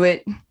guess, do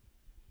it,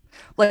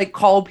 like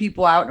call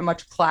people out in a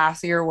much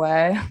classier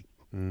way.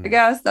 I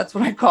guess that's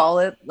what I call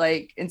it.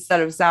 Like, instead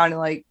of sounding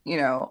like, you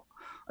know,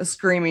 a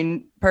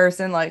screaming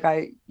person like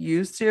I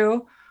used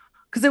to,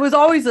 because it was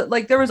always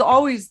like there was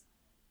always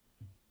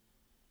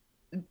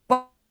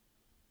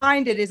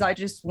behind it is I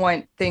just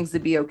want things to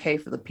be okay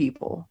for the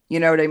people, you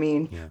know what I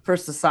mean? Yeah. For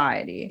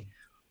society.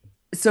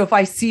 So if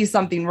I see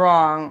something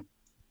wrong,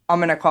 I'm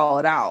gonna call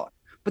it out.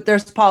 But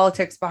there's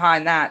politics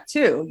behind that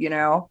too, you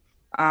know.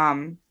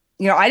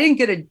 You know, I didn't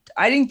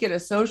get a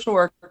social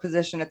work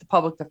position at the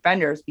public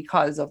defenders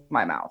because of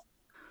my mouth.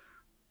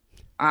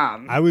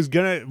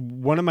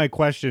 One of my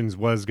questions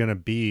was gonna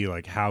be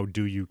like, how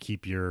do you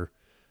keep your,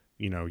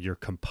 you know, your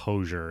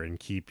composure and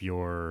keep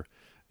your,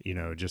 you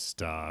know,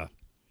 just, I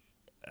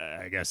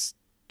guess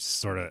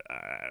sort of,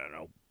 I don't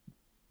know,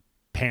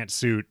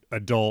 pantsuit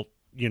adult,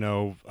 you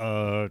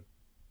know,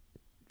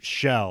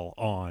 shell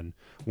on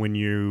when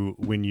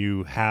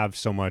you have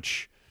so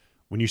much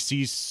when you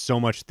see so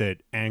much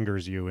that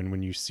angers you, and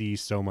when you see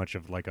so much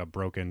of like a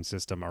broken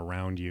system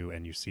around you,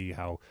 and you see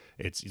how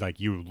it's like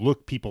you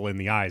look people in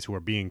the eyes who are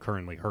being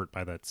currently hurt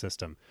by that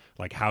system,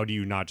 like how do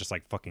you not just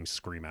like fucking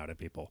scream out at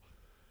people?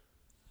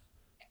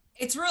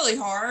 It's really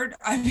hard.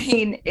 I I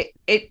mean, mean,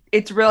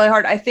 it's really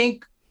hard. I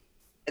think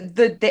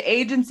the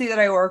agency that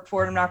I work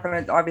for, I'm not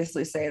going to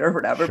obviously say it or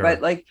whatever, Sure.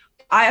 but like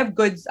I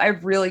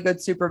have really good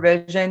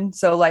supervision.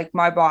 So like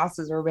my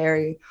bosses are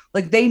very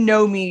like they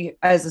know me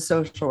as a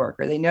social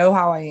worker. They know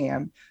how I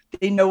am.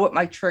 They know what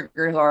my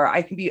triggers are.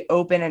 I can be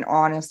open and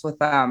honest with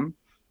them.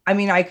 I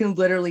mean, I can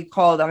literally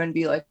call them and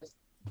be like,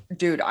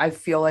 dude, I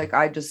feel like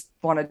I just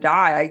want to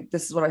die.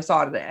 This is what I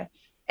saw today.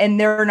 And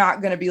they're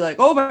not going to be like,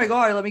 oh my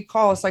God, let me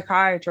call a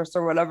psychiatrist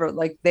or whatever.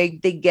 Like they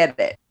get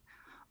it.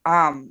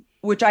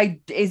 Which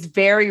is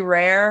very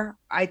rare.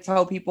 I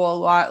tell people a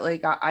lot,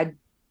 like I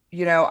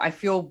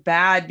feel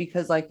bad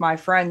because like my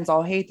friends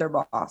all hate their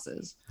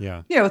bosses,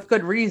 Yeah. with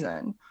good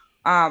reason.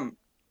 I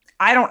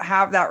don't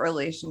have that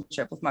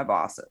relationship with my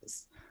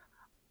bosses,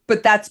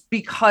 but that's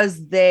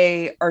because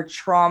they are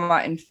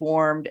trauma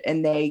informed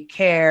and they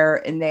care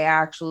and they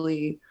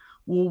actually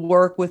will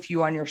work with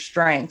you on your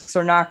strengths.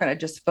 They're not going to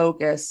just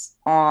focus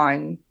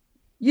on,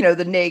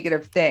 the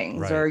negative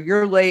things Right. or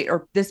you're late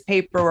or this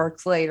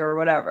paperwork's late or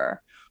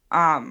whatever.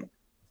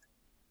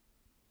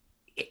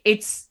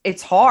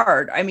 It's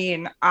hard. I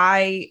mean,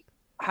 I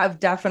have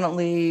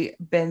definitely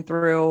been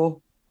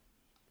through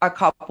a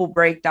couple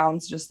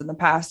breakdowns just in the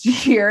past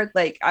year.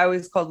 Like I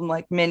always call them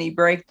like mini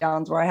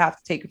breakdowns where I have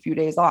to take a few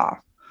days off.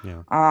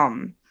 Yeah.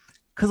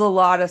 Because a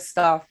lot of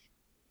stuff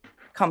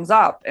comes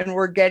up and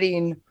we're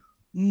getting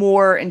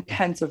more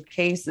intensive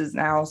cases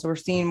now. So we're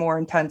seeing more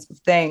intensive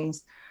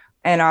things.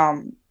 And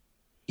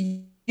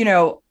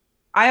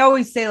I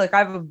always say like I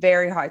have a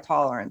very high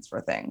tolerance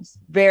for things.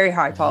 Very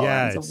high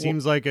tolerance. Yeah,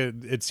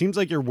 it seems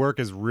like your work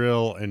is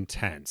real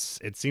intense.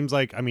 It seems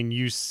like, I mean,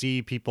 you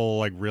see people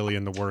like really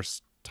in the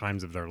worst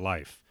times of their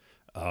life,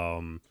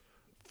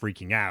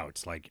 freaking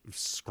out, like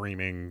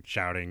screaming,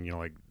 shouting,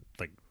 like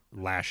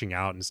lashing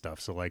out and stuff.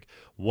 So like,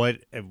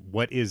 what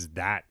is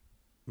that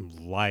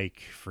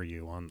like for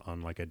you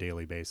on like a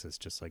daily basis?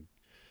 Just like,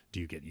 do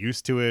you get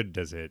used to it?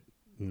 Does it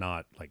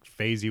not like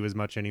phase you as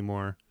much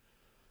anymore?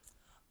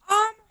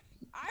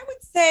 I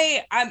would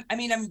say I'm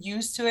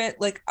used to it.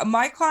 Like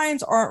my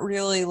clients aren't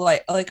really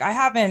like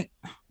I think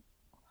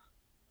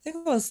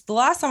it was the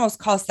last time I was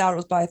cussed out, it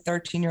was by a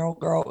 13-year-old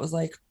girl. It was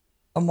like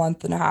a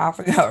month and a half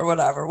ago or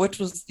whatever, which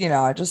was,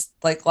 I just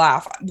like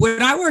laugh.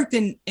 When I worked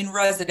in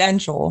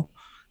residential,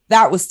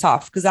 that was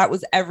tough because that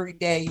was every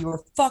day you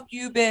were fuck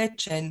you,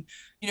 bitch. And,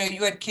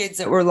 you had kids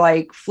that were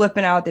like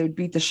flipping out. They would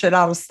beat the shit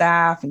out of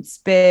staff and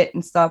spit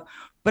and stuff.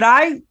 But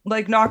I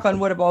like knock on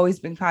wood, have always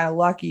been kind of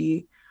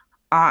lucky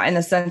in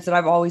the sense that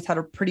I've always had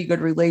a pretty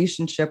good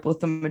relationship with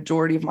the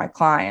majority of my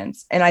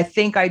clients. And I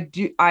think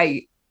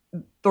the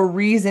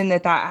reason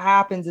that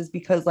happens is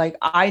because like,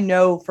 I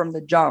know from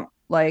the jump,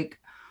 like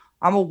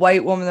I'm a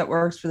white woman that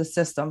works for the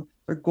system.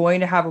 They're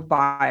going to have a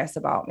bias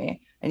about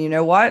me. And you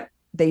know what?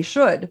 They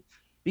should,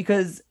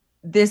 because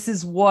this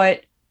is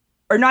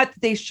or not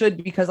that they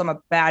should because I'm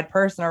a bad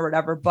person or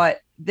whatever, but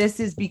this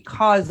is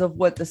because of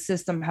what the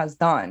system has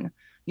done,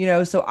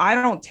 so I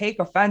don't take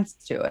offense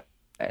to it.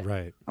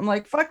 Right. I'm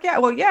like, fuck yeah.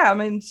 Well, yeah. I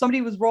mean,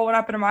 somebody was rolling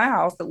up into my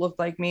house that looked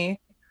like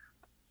me.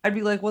 I'd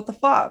be like, what the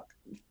fuck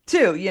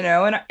too,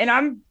 and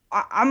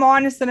I'm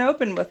honest and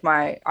open with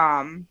my,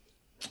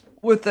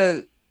 with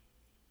the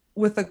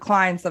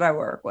clients that I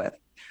work with.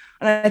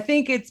 And I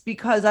think it's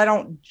because I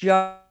don't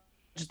judge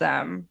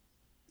them,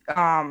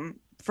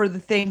 for the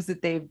things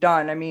that they've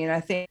done. I mean, I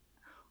think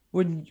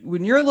when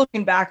you're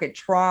looking back at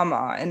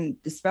trauma and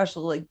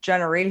especially like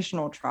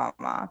generational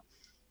trauma,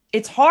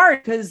 it's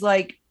hard because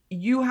like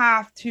you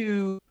have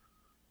to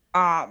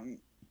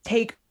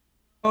take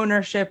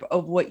ownership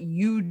of what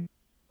you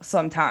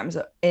sometimes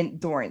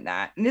during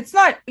that. And it's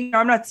not,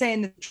 I'm not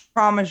saying that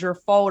trauma is your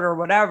fault or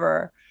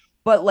whatever,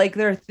 but like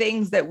there are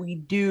things that we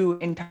do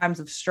in times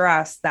of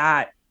stress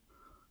that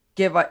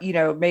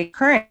make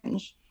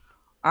cringe.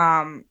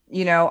 I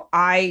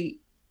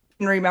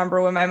can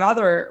remember when my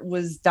mother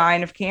was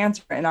dying of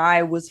cancer and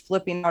I was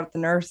flipping out at the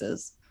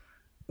nurses.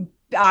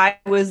 I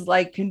was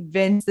like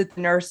convinced that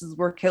the nurses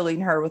were killing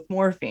her with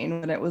morphine,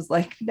 and it was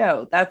like,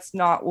 no, that's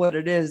not what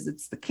it is.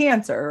 It's the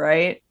cancer,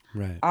 right?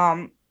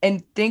 Right.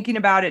 And thinking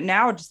about it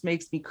now just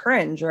makes me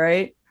cringe,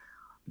 right?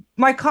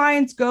 My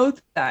clients go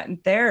through that in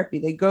therapy.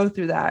 They go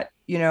through that,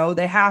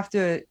 they have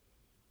to.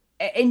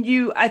 And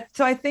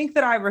so I think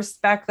that I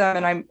respect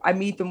them and I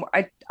meet them.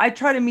 I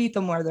try to meet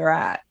them where they're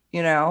at,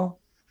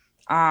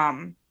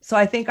 So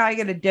I think I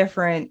get a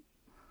different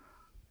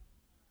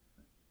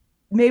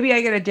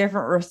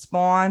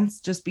response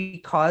just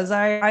because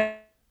I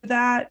do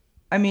that.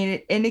 I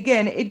mean, and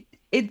again,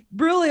 it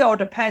really all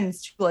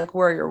depends to like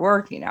where you're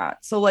working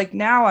at. So like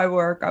now I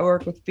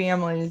work with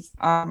families,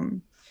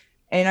 and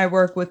I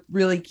work with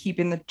really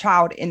keeping the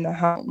child in the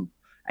home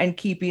and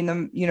keeping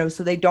them,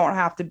 so they don't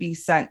have to be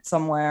sent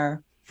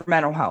somewhere for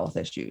mental health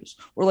issues.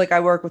 Or like I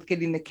work with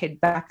getting the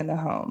kid back in the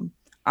home.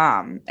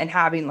 and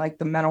having like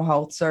the mental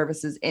health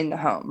services in the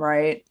home,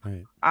 right?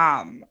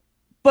 Right.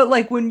 But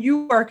like when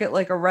you work at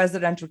like a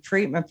residential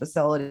treatment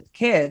facility with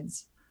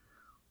kids,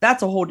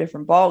 that's a whole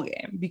different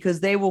ballgame because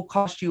they will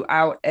cost you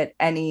out at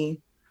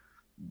any,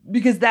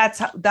 because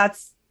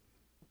that's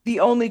the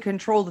only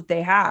control that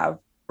they have,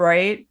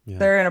 right? Yeah.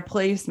 They're in a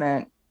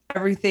placement.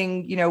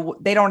 Everything, you know,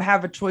 they don't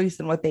have a choice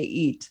in what they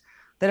eat.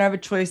 They don't have a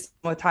choice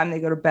in what time they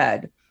go to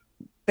bed.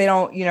 They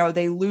don't, you know,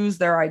 they lose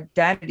their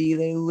identity.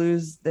 They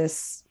lose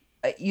this,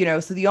 you know,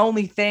 so the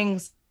only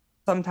things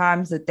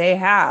sometimes that they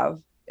have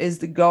is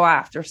to go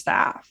after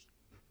staff.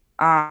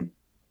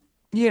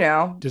 You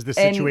know, Does the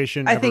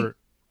situation I ever think,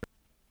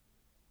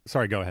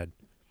 sorry, go ahead.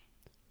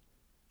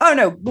 oh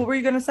no, what were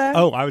you gonna say?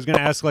 Oh, I was going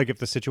to ask, like, if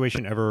the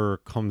situation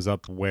ever comes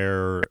up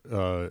where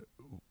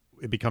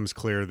it becomes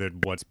clear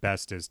that what's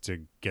best is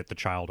to get the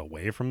child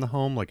away from the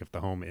home, like if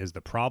the home is the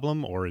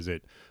problem, or is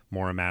it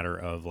more a matter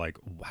of like,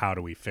 how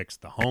do we fix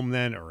the home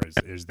then? Or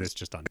is this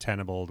just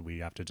untenable? Do we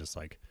have to just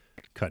like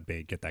cut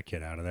bait, get that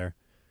kid out of there?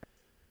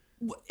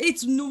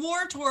 It's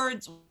more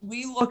towards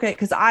we Look at,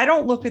 because I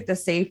don't look at the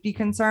safety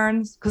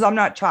concerns because I'm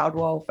not child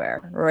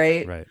welfare,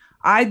 right? Right.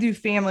 I do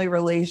family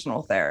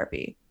relational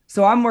therapy.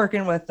 So I'm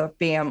working with a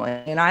family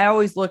and I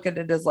always look at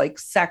it as like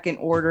second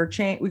order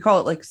change. We call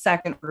it like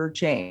second order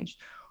change.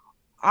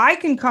 I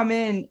can come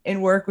in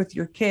and work with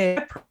your kid.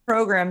 My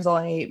program's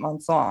only 8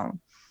 months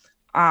long.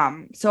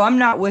 So I'm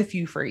not with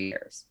you for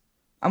years.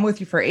 I'm with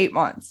you for 8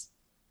 months.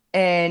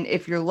 And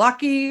if you're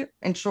lucky,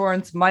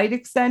 insurance might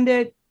extend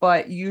it,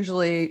 but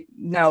usually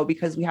no,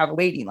 because we have a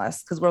waiting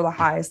list because we're the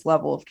highest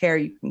level of care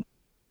you can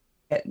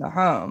get in the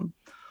home.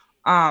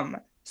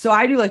 So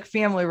I do like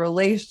family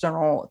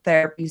relational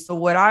therapy. So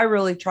what I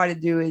really try to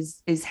do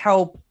is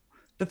help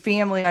the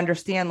family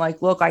understand,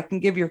 like, look, I can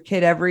give your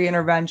kid every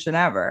intervention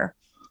ever.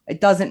 It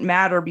doesn't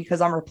matter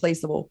because I'm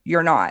replaceable.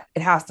 You're not.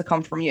 It has to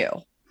come from you.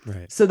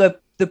 Right. So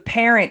the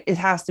parent, it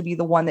has to be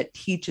the one that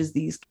teaches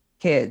these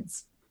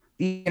kids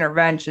the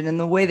intervention. And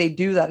the way they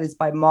do that is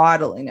by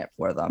modeling it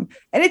for them.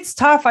 And it's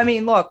tough. I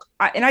mean, look,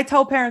 I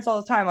tell parents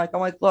all the time, like,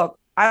 I'm like, look,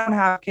 I don't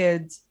have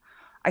kids.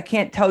 I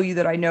can't tell you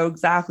that I know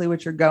exactly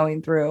what you're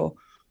going through,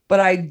 but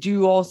I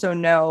do also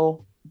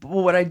know,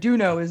 what I do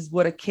know is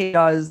what a kid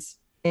does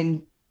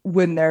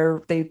when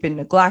they've been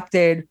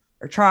neglected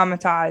or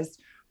traumatized.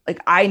 Like,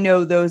 I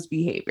know those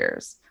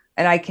behaviors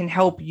and I can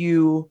help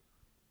you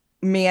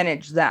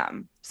manage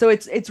them. So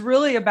it's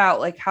really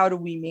about like, how do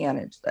we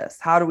manage this?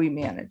 How do we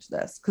manage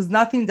this? Because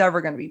nothing's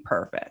ever going to be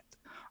perfect.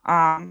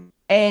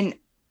 And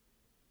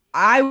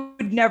I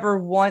would never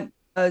want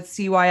a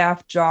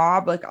CYF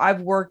job. Like,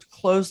 I've worked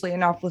closely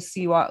enough with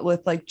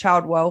with like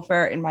child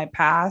welfare in my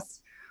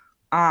past.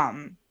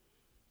 So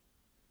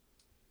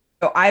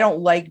I don't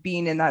like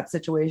being in that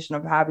situation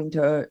of having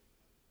to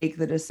make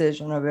the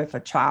decision of if a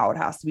child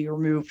has to be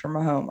removed from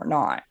a home or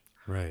not.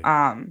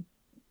 Right.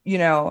 You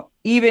know,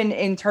 even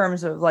in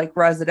terms of like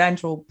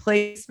residential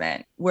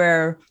placement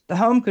where the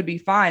home could be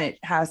fine,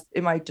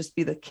 it might just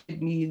be the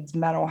kid needs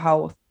mental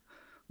health,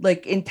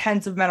 like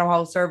intensive mental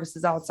health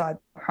services outside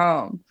the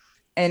home.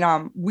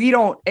 And we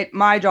don't, at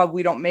my job,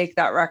 we don't make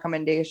that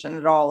recommendation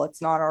at all. It's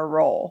not our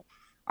role.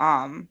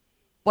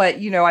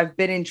 But, you know, I've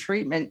been in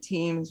treatment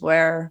teams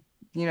where,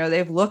 you know,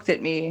 they've looked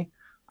at me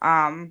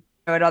at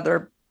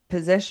other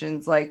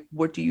positions, like,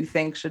 what do you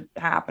think should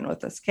happen with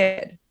this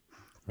kid?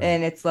 Right.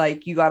 And it's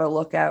like, you got to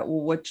look at,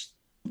 well,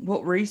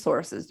 what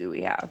resources do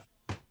we have?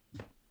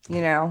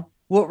 You know,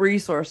 what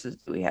resources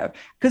do we have?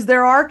 Because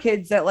there are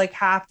kids that like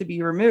have to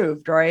be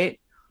removed, right?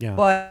 Yeah.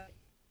 But,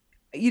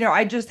 you know,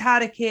 I just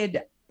had a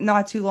kid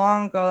not too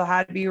long ago that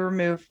had to be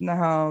removed from the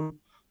home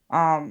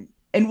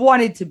and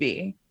wanted to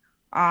be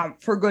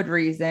for good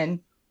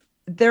reason.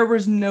 There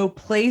was no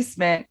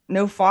placement,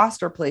 no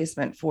foster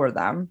placement for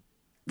them,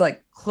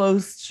 like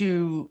close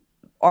to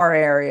our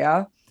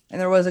area. And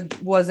there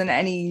wasn't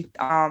any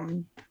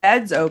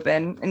beds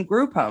open in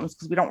group homes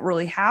because we don't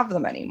really have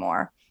them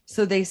anymore.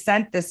 So they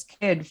sent this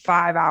kid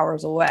 5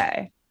 hours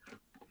away,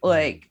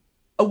 like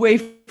away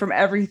from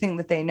everything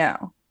that they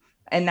know.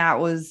 And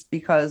that was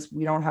because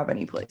we don't have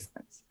any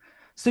placements.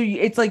 So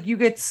it's like you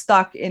get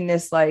stuck in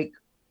this, like,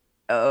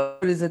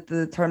 what is it,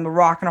 the term, the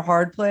rock and a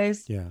hard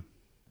place? Yeah.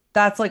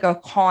 That's like a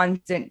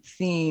constant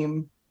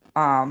theme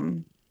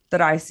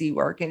that I see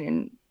working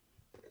in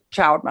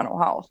child mental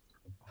health.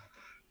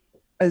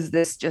 Is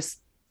this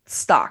just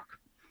stuck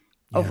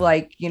of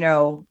like, you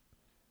know,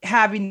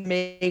 having to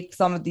make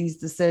some of these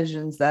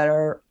decisions that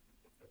are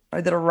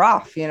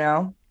rough, you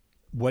know?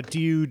 What do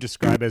you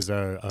describe as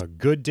a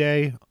good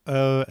day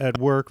at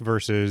work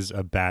versus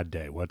a bad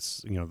day?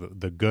 What's, you know,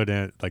 the good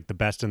and like the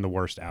best and the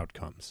worst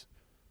outcomes?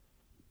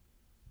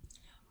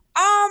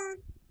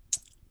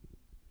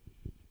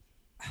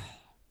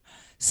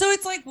 So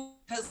it's like,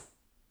 because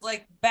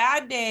like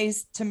bad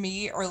days to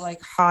me are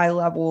like high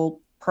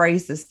level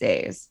crisis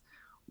days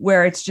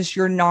where it's just,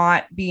 you're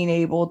not being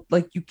able,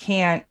 like, you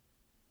can't,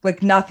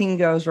 like, nothing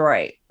goes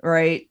right.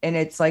 And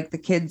it's like the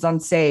kid's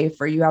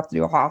unsafe or you have to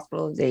do a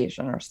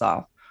hospitalization or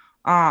stuff.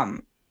 I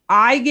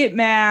I get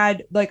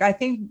mad. Like, I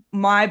think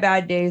my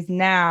bad days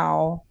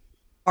now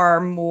are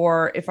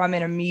more if I'm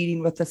in a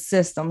meeting with the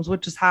systems,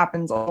 which just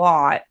happens a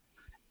lot,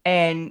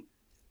 and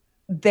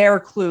they're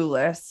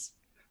clueless.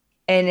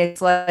 And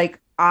it's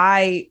like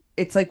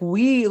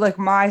we, like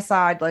my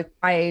side, like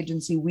my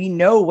agency, we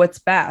know what's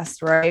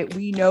best, right?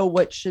 We know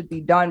what should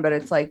be done, but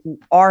it's like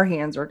our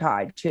hands are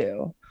tied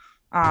too.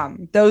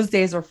 Those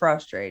days are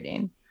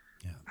frustrating.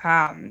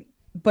 Yeah.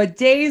 But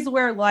days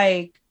where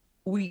like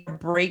we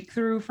break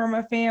through from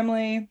a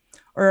family,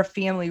 or a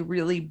family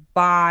really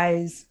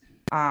buys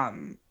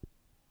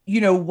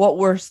what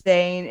we're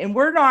saying, and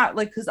we're not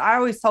like, because I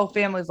always tell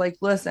families, like,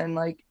 listen,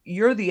 like,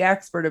 you're the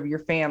expert of your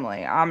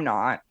family, I'm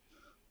not.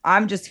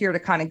 I'm just here to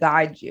kind of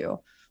guide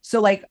you.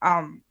 So like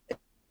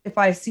if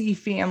I see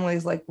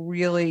families like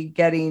really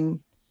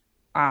getting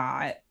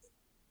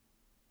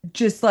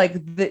just like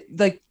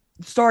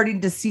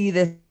starting to see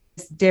this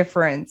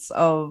difference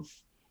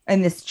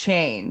and this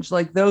change,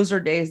 like those are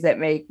days that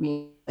make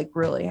me like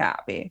really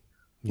happy.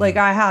 Yeah. Like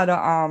I had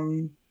a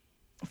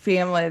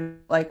family,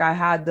 like I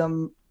had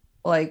them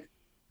like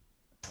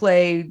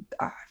play,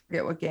 I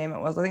forget what game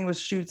it was. I think it was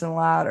Chutes and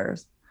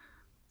Ladders.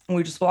 And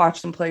we just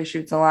watched them play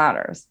Chutes and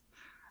Ladders.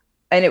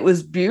 And it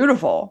was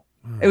beautiful.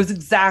 It was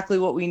exactly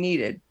what we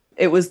needed.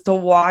 It was to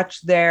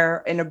watch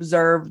and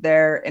observe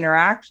their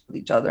interaction with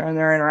each other, and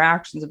their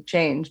interactions have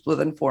changed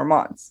within 4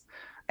 months.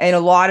 And a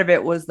lot of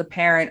it was the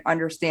parent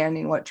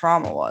understanding what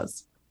trauma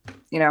was,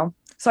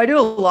 So I do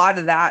a lot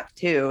of that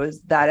too,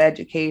 is that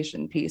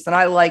education piece. And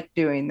I like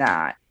doing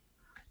that.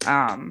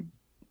 I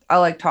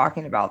like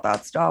talking about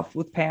that stuff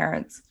with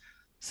parents.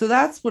 So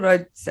that's what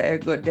I'd say a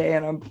good day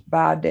and a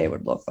bad day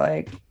would look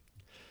like.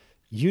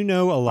 You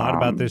know a lot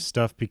about this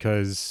stuff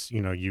because,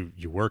 you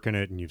work in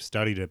it and you've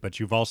studied it, but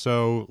you've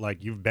also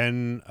you've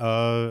been,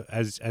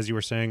 as you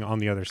were saying, on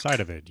the other side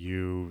of it.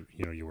 You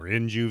were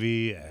in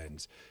juvie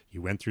and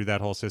you went through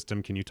that whole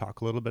system. Can you talk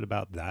a little bit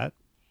about that?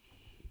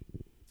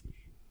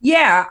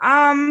 Yeah.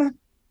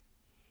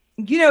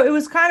 It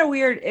was kind of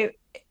weird.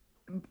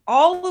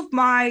 All of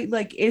my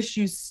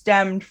issues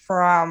stemmed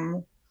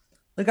from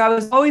I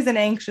was always an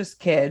anxious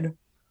kid.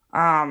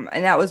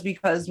 And that was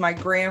because my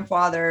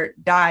grandfather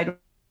died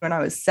when I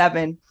was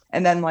 7.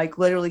 And then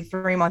literally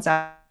 3 months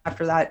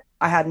after that,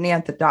 I had an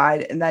aunt that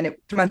died. And then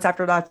 3 months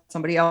after that,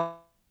 somebody else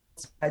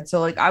died.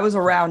 So I was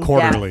around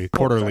quarterly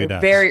deaths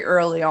very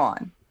early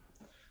on.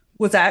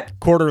 What's that?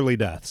 Quarterly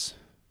deaths.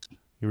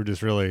 You were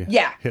just really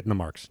hitting the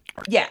marks.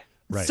 Yeah.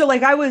 Right. So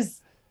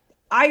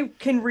I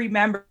can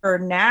remember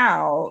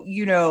now,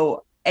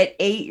 at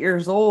 8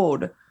 years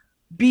old,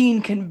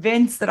 being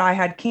convinced that I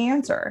had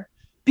cancer.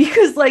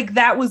 Because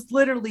that was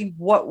literally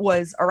what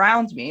was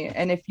around me.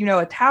 And if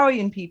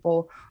Italians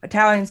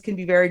can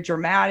be very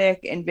dramatic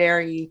and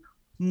very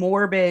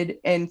morbid.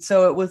 And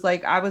so it was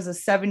I was a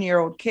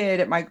 7-year-old kid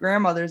at my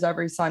grandmother's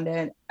every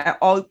Sunday. And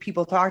all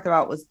people talked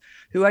about was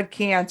who had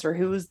cancer,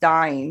 who was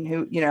dying,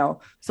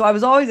 So I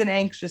was always an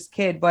anxious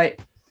kid. But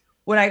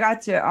when I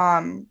got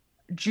to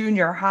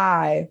junior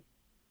high,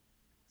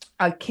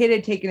 a kid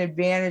had taken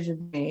advantage of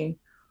me.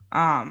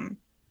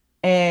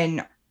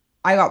 And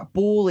I got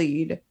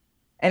bullied.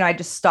 And I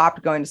just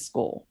stopped going to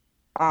school.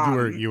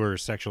 You were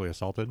sexually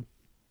assaulted?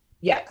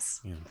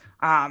 Yes. Yeah.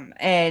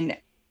 And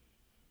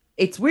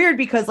it's weird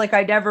because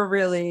I never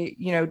really,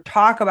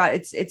 talk about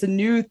it.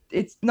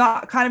 It's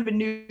not kind of a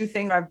new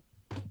thing I've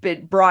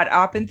been brought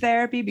up in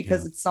therapy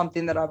because it's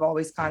something that I've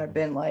always kind of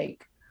been I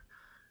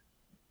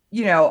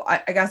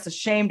guess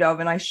ashamed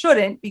of, and I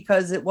shouldn't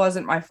because it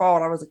wasn't my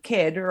fault. I was a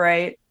kid.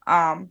 Right.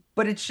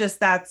 But it's just,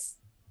 that's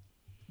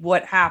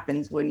what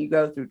happens when you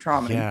go through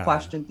trauma and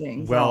question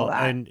things. Well, and all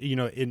that.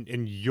 And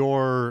and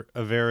you're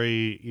a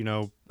very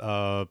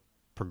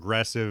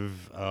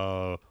progressive,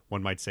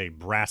 one might say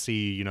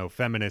brassy,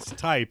 feminist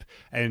type,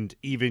 and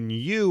even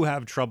you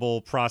have trouble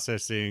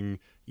processing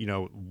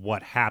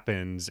what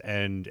happens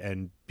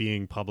and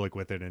being public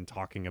with it and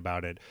talking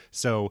about it.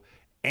 So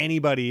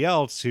anybody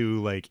else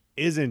who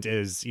isn't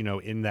as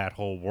in that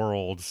whole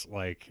world,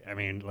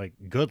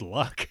 good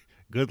luck.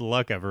 Good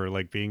luck ever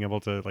being able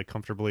to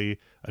comfortably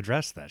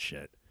address that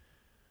shit.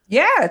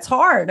 Yeah, it's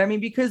hard. I mean,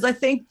 because I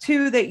think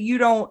too that you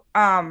don't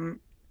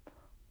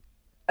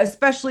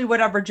especially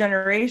whatever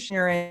generation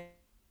you're in,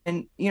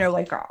 and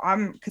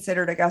I'm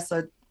considered, I guess,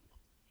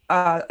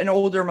 an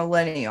older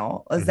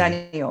millennial, a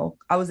zennial.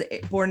 I was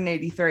born in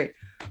 83.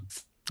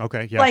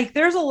 Okay, yeah.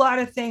 There's a lot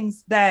of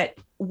things that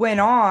went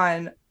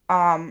on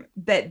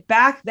that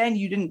back then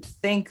you didn't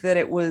think that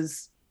it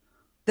was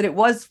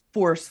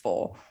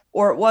forceful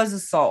or it was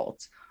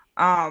assault.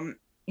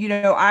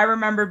 I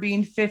remember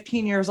being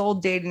 15 years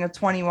old dating a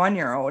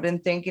 21-year-old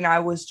and thinking I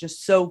was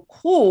just so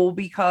cool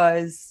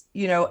because,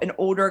 an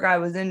older guy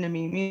was into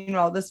me.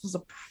 Meanwhile,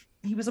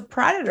 he was a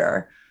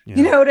predator. Yeah.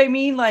 You know what I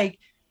mean?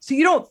 So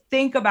you don't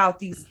think about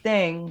these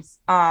things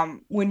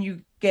when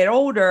you get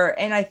older.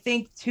 And I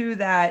think too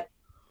that,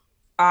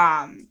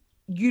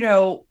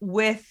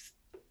 with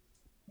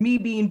me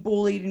being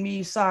bullied and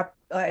me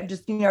I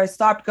just, I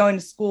stopped going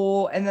to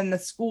school, and then the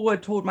school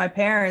had told my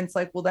parents,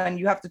 like, well, then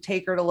you have to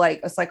take her to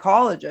like a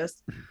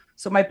psychologist.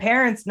 So my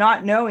parents,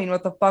 not knowing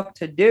what the fuck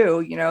to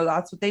do,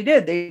 that's what they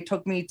did. They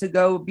took me to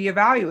go be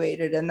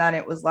evaluated. And then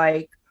it was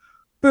like,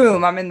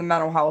 boom, I'm in the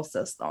mental health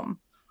system.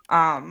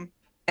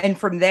 And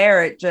from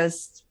there, it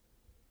just,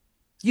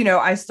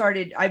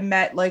 I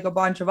met like a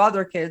bunch of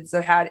other kids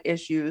that had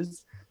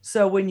issues.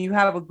 So when you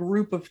have a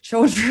group of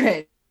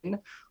children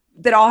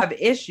that all have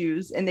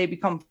issues and they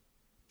become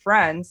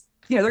friends,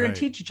 they're going to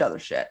teach each other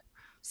shit.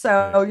 So,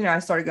 I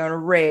started going to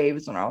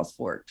raves when I was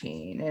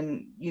 14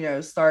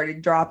 and,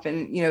 started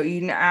dropping,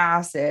 eating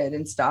acid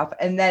and stuff.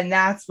 And then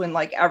that's when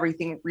like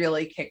everything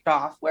really kicked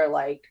off, where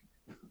like,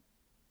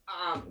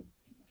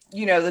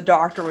 the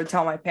doctor would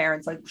tell my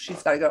parents, like,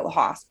 she's got to go to the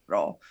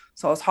hospital.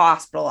 So I was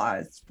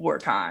hospitalized 4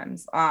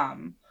 times.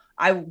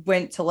 I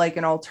went to like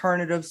an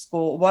alternative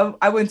school. Well,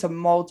 I went to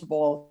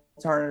multiple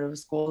alternative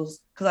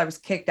schools because I was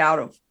kicked out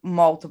of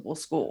multiple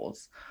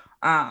schools.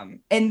 And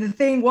the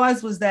thing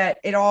was that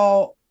it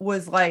all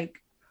was like,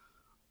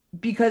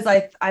 because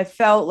I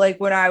felt like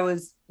when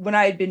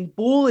I had been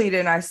bullied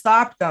and I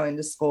stopped going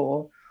to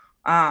school,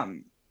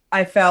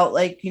 I felt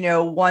like,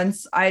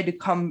 once I had to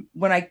come,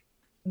 when I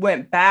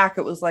went back,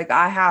 it was like,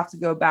 I have to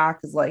go back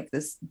as like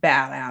this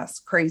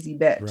badass, crazy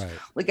bitch. Right.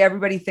 Like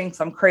everybody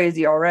thinks I'm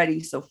crazy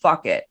already, so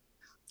fuck it.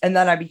 And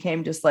then I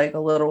became just like a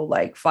little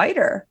like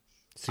fighter.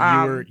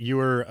 So you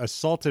were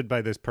assaulted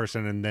by this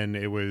person, and then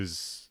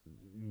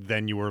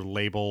then you were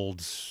labeled,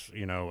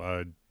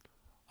 a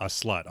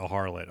slut, a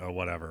harlot, or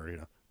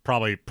whatever.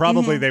 Probably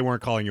mm-hmm. They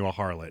weren't calling you a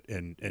harlot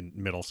in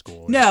middle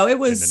school. No, it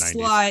was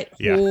slut,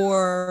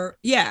 whore,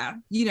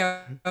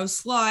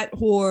 slut,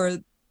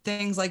 whore,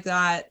 things like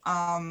that.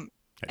 And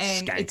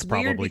skank it's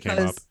probably weird because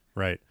came up,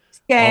 right?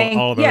 Skank,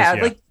 all of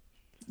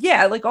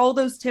those, like all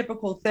those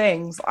typical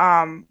things.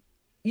 And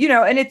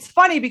it's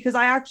funny because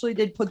I actually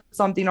did put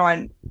something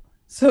on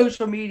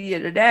social media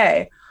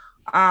today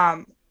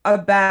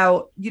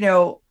about,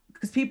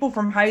 because people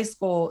from high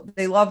school,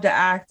 they love to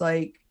act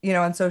like,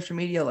 on social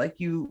media, like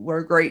you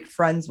were great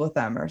friends with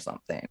them or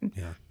something,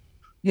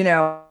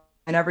 and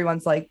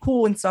everyone's like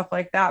cool and stuff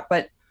like that.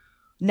 But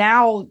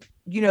now,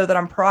 that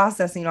I'm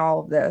processing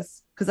all of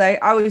this, because I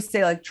always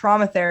say like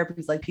trauma therapy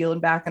is like peeling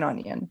back an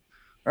onion,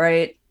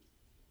 right?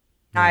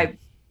 Yeah. I've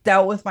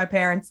dealt with my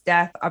parents'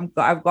 death.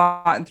 I've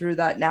gotten through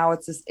that. Now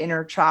it's this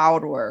inner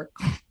child work,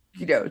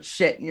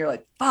 shit. And you're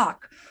like,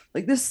 fuck,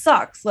 like this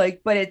sucks.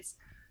 Like, but it's,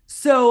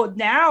 so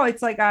now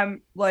it's like,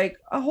 I'm like,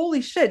 oh,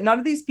 holy shit. None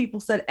of these people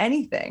said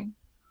anything.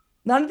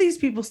 None of these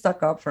people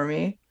stuck up for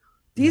me.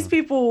 These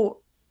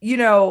people,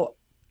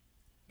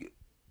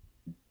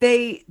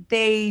 they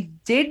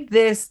did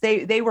this.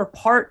 They were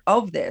part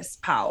of this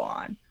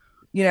Powon,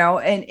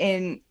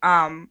 and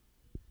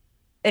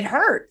it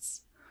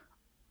hurts.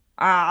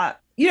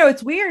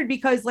 It's weird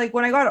because like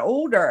when I got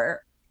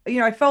older,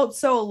 I felt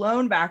so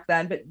alone back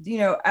then, but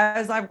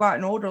as I've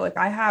gotten older, like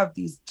I have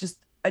these just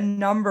a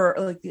number,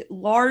 like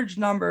large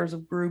numbers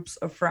of groups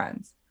of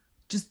friends,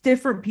 just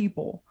different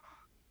people,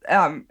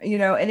 and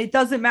it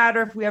doesn't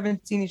matter if we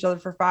haven't seen each other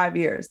for 5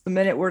 years. The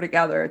minute we're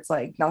together, it's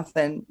like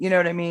nothing, you know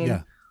what I mean?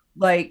 Yeah.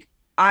 Like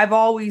I've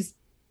always,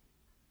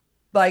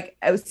 like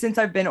since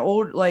I've been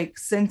old, like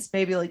since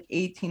maybe like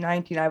 18,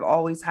 19, I've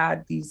always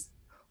had these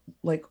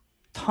like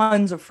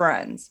tons of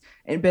friends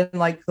and been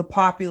like the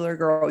popular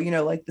girl,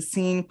 like the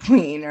scene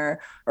queen or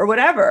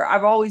whatever.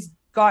 I've always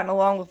gotten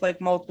along with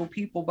like multiple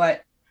people,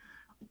 but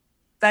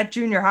that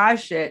junior high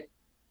shit,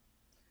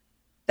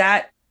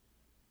 that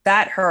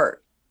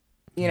hurt,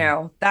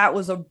 that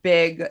was a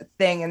big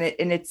thing. And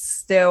it's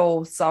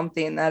still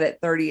something that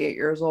at 38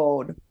 years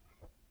old,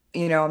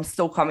 I'm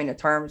still coming to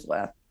terms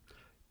with.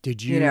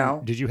 Did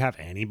you have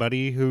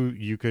anybody who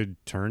you could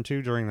turn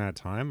to during that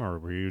time, or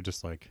were you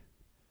just like?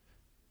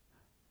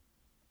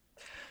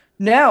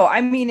 No,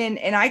 I mean,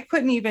 and I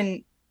couldn't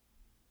even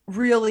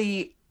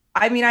really,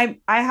 I mean,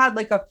 I had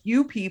like a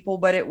few people,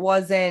 but it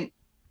wasn't,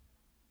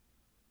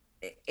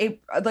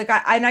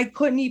 I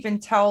couldn't even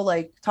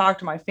talk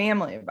to my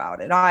family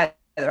about it either.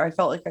 I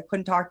felt like I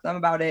couldn't talk to them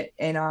about it.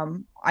 And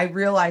I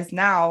realize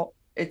now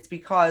it's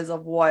because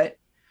of what,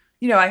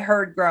 I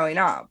heard growing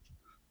up.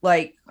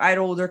 Like I had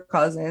older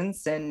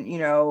cousins and,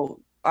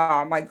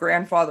 my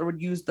grandfather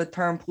would use the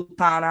term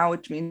puttana,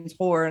 which means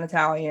whore in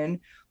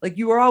Italian. Like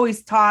you were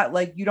always taught,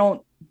 like, you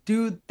don't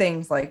do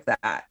things like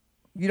that.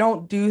 You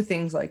don't do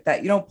things like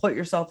that. You don't put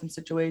yourself in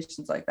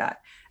situations like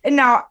that. And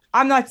now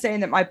I'm not saying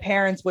that my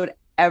parents would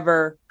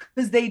ever,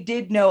 because they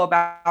did know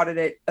about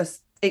it.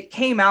 It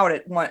came out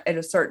at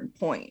a certain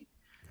point,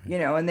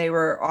 and they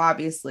were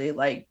obviously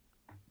like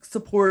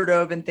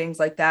supportive and things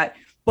like that.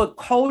 But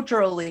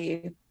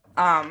culturally,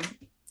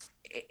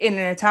 in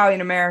an Italian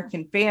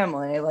American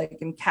family, like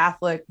in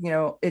Catholic,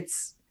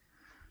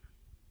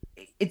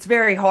 it's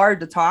very hard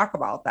to talk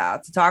about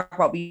that, to talk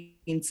about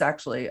being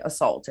sexually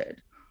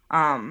assaulted.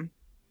 Even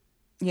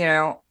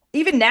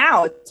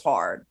now it's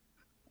hard.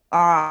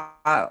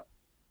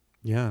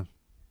 Yeah.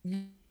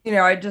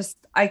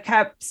 I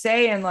kept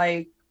saying,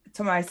 like,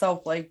 to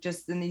myself, like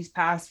just in these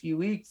past few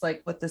weeks,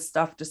 like with this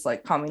stuff just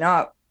like coming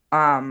up,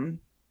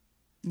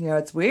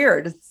 it's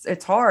weird.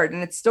 It's hard,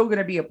 and it's still going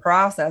to be a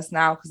process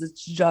now because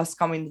it's just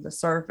coming to the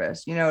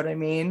surface. You know what I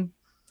mean?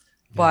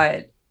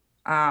 Yeah.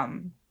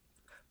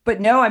 But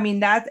no, I mean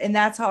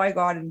that's how I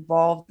got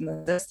involved in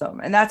the system,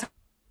 and that's how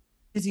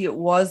easy it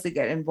was to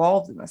get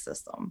involved in the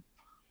system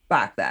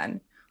back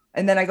then.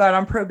 And then I got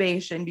on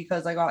probation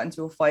because I got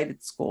into a fight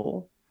at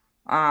school.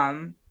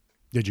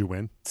 Did you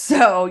win?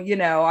 So,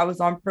 I was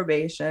on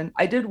probation.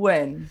 I did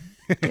win.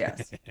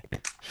 Yes.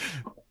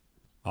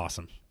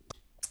 Awesome.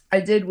 I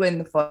did win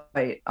the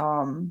fight.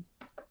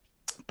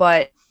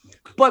 But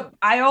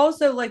I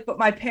also but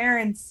my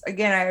parents,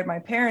 again, I had my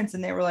parents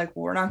and they were like,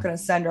 well, we're not going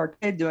to send our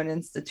kid to an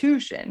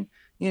institution.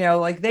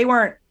 They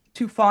weren't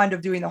too fond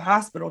of doing the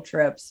hospital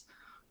trips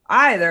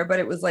either, but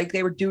it was like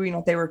they were doing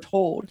what they were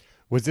told.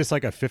 Was this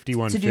like a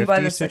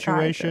 5150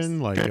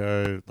 situation? Like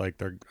they're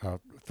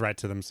threat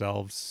to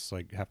themselves,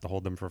 like have to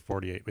hold them for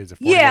 48. Is it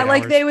 48 hours?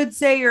 Like they would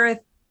say you're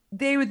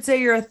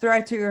a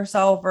threat to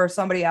yourself or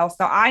somebody else.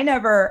 Now, I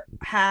never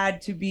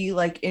had to be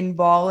like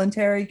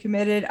involuntary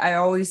committed. I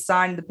always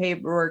signed the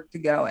paperwork to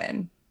go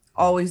in.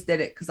 Always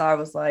did it because I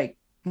was like,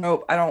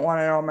 nope, I don't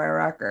want it on my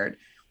record.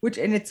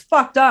 And it's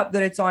fucked up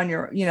that it's on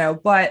your,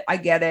 but I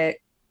get it.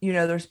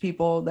 There's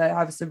people that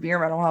have severe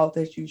mental health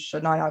issues,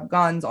 should not have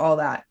guns, all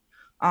that.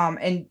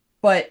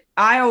 But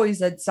I always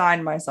had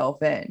signed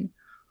myself in.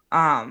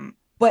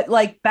 But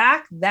like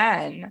back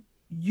then,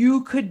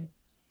 you could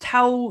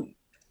tell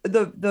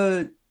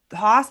the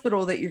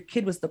hospital that your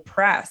kid was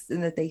depressed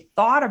and that they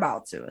thought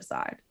about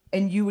suicide,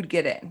 and you would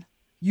get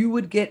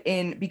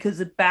in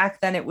because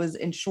back then it was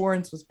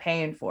insurance was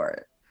paying for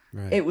it.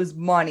 Right. It was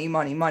money,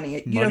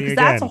 because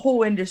that's a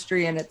whole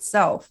industry in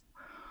itself.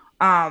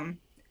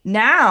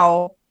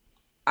 Now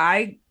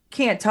I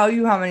can't tell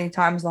you how many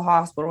times the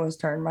hospital has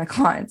turned my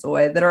clients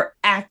away that are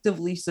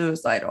actively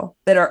suicidal.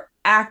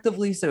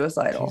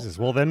 Jesus.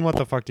 Well, then what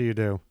the fuck do you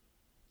do?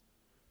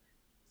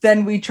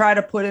 Then we try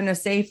to put in a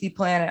safety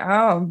plan at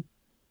home.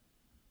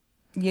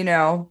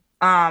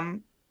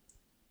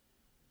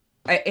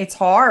 It's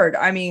hard.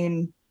 I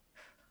mean,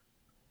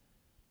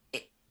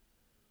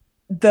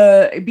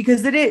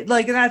 because it is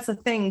like, that's the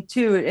thing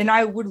too. And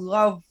I would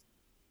love,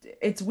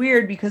 it's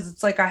weird because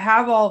it's like, I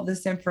have all of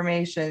this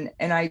information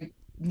and I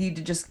need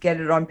to just get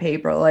it on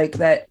paper, like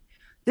that.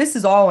 This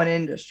is all an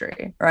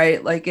industry,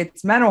 right? Like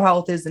mental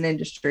health is an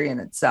industry in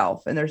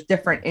itself, and there's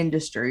different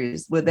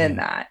industries within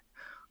that.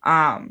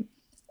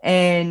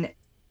 And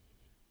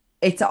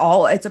it's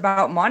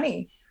about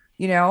money.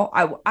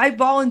 I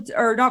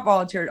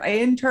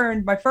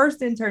interned. My first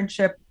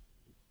internship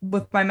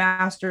with my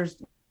master's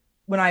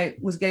when I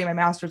was getting my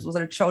master's was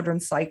at a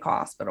children's psych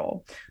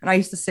hospital. And I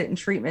used to sit in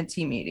treatment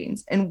team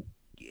meetings, and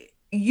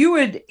you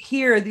would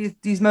hear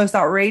these most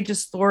outrageous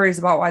stories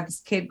about why this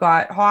kid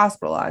got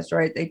hospitalized,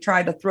 right? They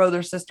tried to throw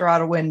their sister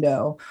out a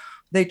window.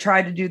 They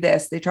tried to do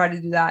this. They tried to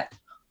do that.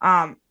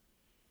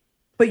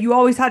 But you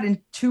always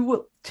had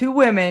two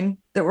women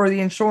that were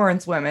the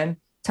insurance women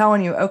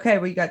telling you, okay,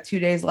 well, you got 2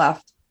 days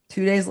left.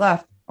 2 days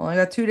left. Only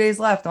got 2 days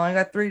left. Only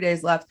got 3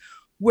 days left.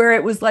 Where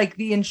it was like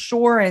the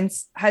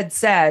insurance had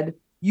said,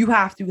 you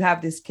have to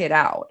have this kid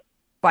out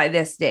by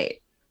this date.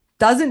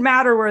 Doesn't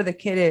matter where the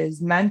kid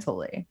is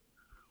mentally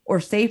or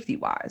safety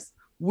wise.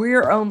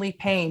 We're only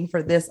paying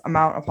for this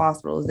amount of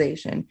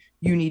hospitalization.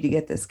 You need to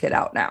get this kid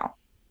out now.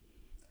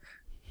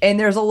 And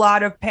there's a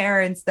lot of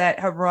parents that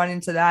have run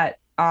into that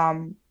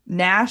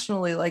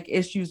nationally, like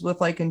issues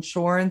with like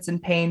insurance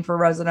and paying for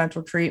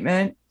residential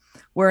treatment,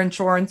 where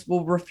insurance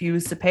will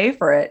refuse to pay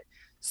for it.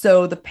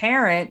 So the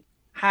parent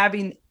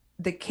having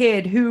the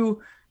kid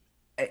who,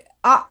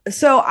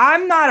 so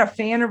I'm not a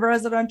fan of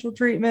residential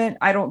treatment.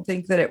 I don't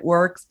think that it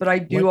works, but I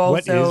do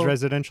What is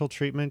residential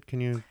treatment?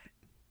 Can you?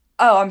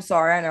 Oh, I'm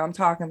sorry. I know I'm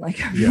talking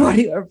like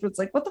everybody. Yeah. It's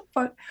like, what the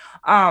fuck?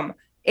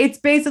 It's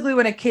basically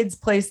when a kid's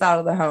placed out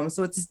of the home.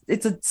 So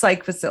it's a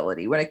psych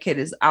facility when a kid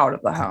is out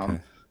of the home.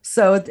 Okay.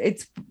 So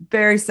it's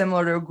very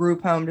similar to a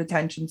group home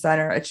detention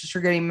center. It's just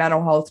you're getting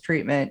mental health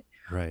treatment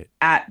right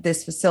at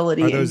this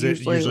facility. Are those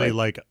usually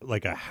like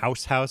a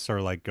house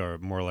or like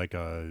more like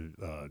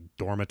a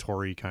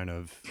dormitory kind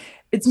of?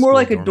 It's more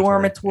like a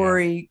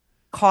dormitory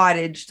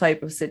cottage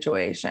type of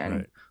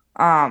situation.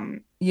 Right.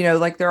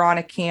 Like they're on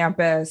a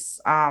campus.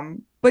 But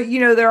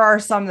there are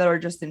some that are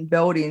just in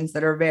buildings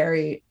that are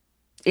very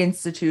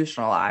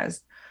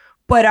institutionalized.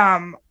 But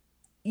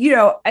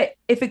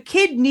if a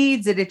kid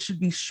needs it, it should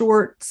be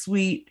short,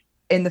 sweet,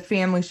 and the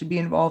family should be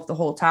involved the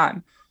whole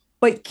time.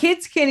 But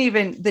kids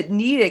that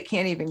need it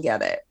can't even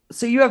get it.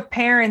 So you have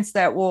parents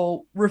that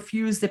will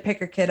refuse to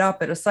pick a kid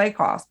up at a psych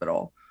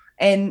hospital,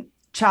 and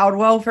child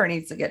welfare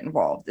needs to get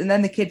involved. And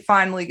then the kid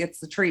finally gets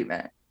the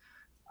treatment.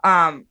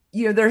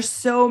 There's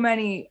so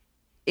many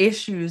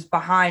issues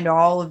behind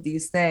all of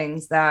these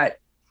things that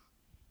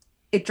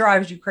it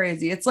drives you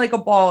crazy. It's like a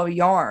ball of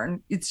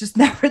yarn. It's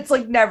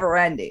like never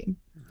ending.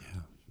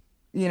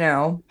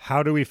 Yeah.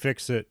 How do we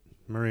fix it,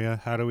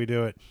 Maria? How do we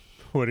do it?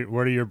 What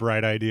are your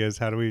bright ideas?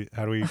 How do we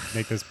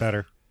make this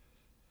better?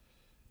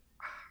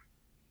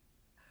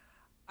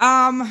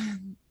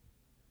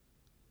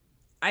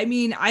 I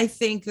mean, I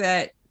think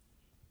that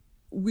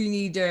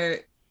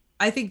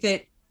I think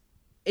that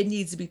it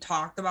needs to be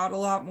talked about a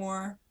lot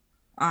more.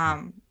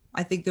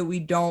 I think that we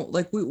don't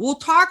like, we'll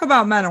talk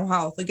about mental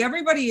health. Like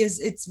everybody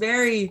it's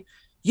very,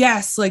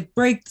 yes, like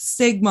break the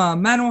stigma,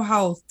 mental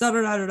health, da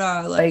da da da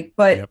da. Like,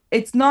 but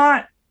it's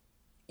not,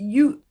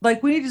 we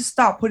need to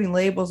stop putting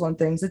labels on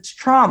things. It's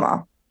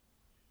trauma.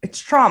 It's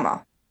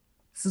trauma.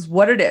 This is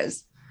what it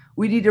is.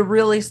 We need to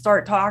really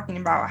start talking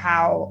about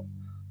how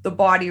the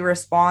body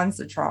responds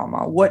to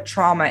trauma, what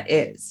trauma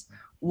is,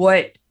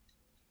 what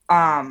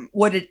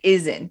it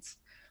isn't.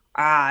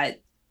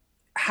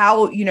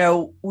 How,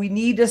 we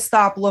need to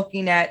stop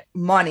looking at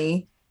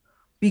money,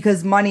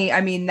 because money, I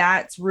mean,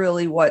 that's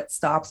really what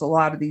stops a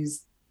lot of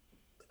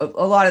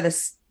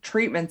this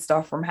treatment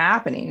stuff from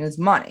happening is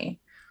money.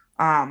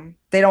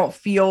 They don't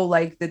feel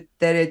like that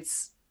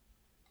it's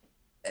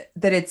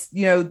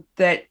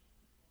that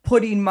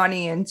putting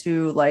money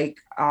into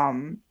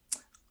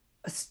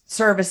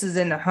services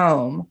in the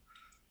home,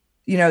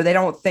 they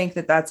don't think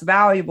that that's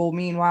valuable.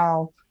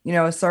 Meanwhile,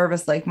 a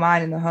service like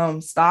mine in the home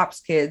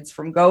stops kids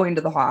from going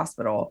to the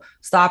hospital,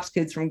 stops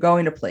kids from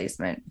going to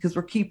placement, because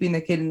we're keeping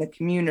the kid in the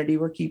community.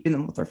 We're keeping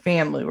them with their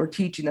family. We're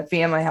teaching the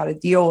family how to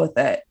deal with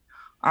it.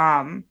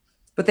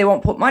 But they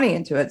won't put money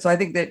into it. So I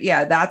think that,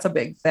 that's a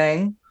big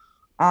thing.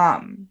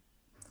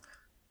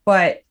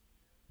 But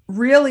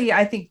really,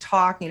 I think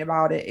talking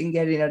about it and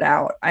getting it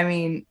out. I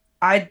mean,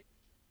 I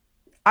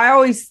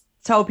always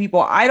tell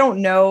people, I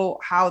don't know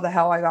how the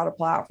hell I got a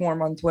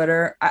platform on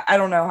Twitter. I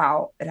don't know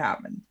how it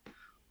happened.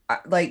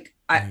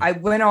 I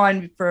went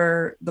on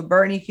for the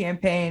Bernie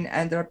campaign,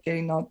 ended up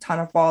getting a ton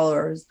of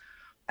followers,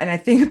 and I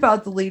think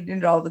about deleting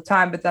it all the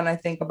time. But then I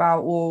think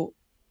about, well,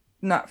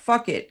 not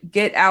fuck it.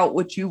 Get out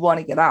what you want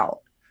to get out.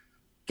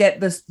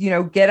 Get this,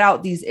 get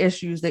out these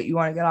issues that you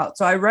want to get out.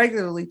 So I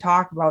regularly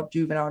talk about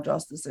juvenile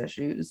justice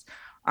issues.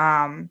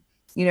 I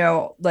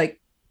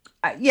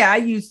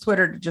use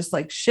Twitter to just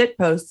shit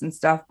posts and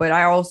stuff, but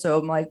I also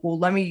am like, well,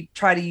 let me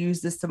try to use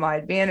this to my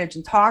advantage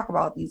and talk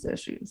about these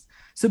issues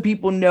so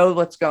people know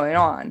what's going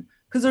on.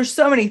 Because there's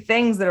so many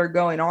things that are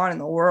going on in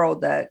the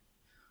world that,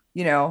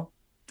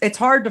 it's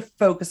hard to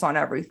focus on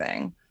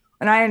everything.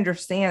 And I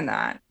understand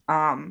that.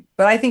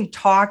 But I think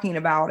talking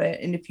about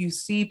it, and if you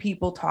see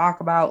people talk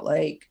about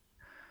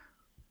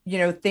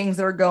things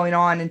that are going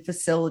on in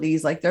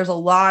facilities, there's a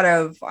lot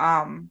of,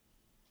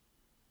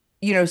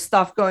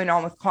 stuff going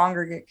on with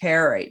congregate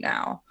care right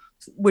now,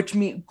 which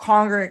means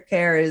congregate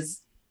care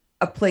is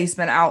a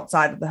placement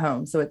outside of the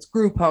home. So it's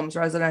group homes,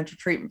 residential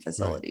treatment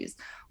facilities.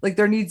 Right.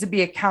 There needs to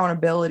be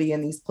accountability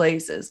in these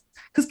places,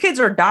 because kids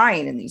are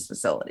dying in these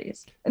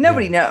facilities and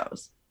nobody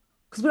knows,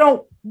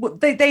 because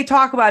they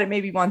talk about it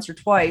maybe once or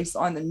twice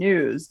on the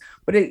news,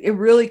 but it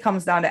really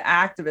comes down to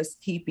activists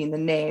keeping the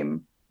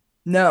name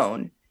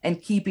known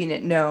and keeping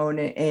it known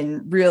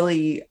and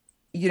really,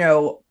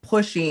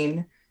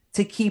 pushing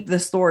to keep the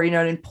story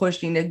known and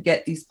pushing to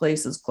get these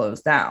places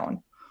closed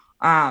down.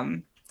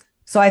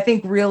 So I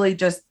think really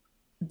just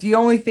the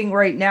only thing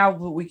right now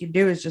what we can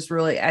do is just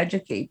really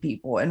educate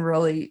people and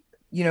really,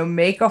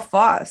 make a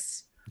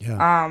fuss.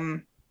 Yeah.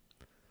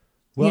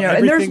 Well,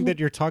 everything that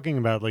you're talking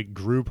about, like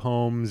group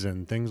homes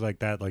and things like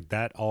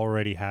that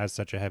already has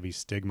such a heavy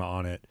stigma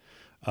on it.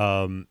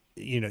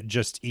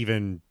 Just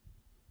even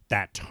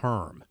that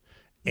term.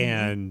 Mm-hmm.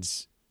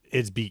 And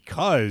it's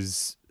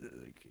because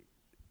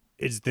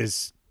it's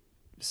this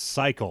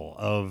cycle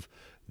of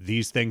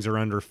these things are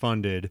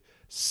underfunded,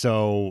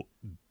 so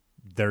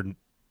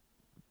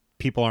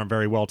people aren't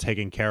very well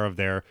taken care of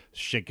there.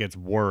 Shit gets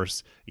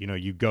worse.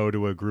 You go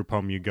to a group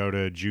home, you go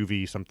to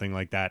juvie, something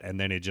like that, and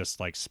then it just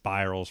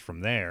spirals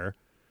from there.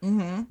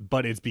 Mm-hmm.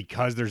 But it's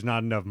because there's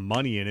not enough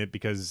money in it,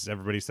 because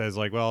everybody says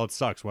well, it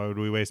sucks. Why would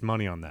we waste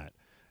money on that?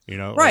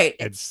 Right.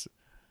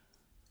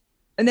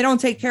 And they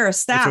don't take care of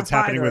staff. It's what's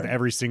happening either. with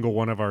every single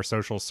one of our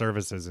social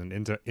services and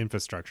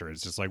infrastructure.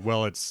 It's just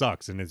well, it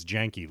sucks and it's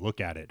janky.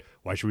 Look at it.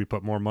 Why should we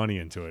put more money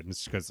into it? And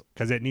it's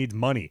because it needs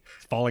money.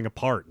 It's falling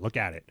apart. Look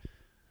at it.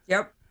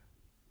 Yep.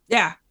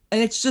 Yeah.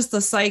 And it's just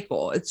a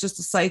cycle.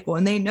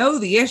 And they know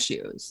the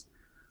issues,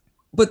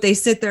 but they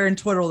sit there and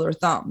twiddle their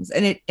thumbs.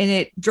 And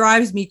it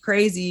drives me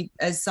crazy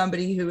as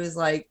somebody who is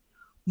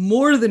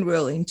more than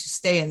willing to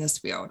stay in this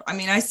field. I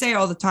mean, I say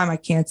all the time, I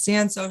can't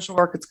stand social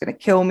work. It's going to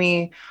kill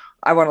me.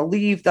 I want to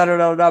leave, da, da,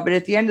 da, da. But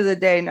at the end of the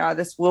day, no,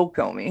 this will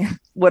kill me.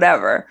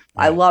 Whatever.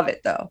 Right. I love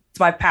it though. It's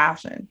my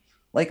passion.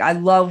 I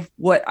love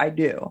what I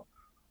do.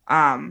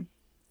 And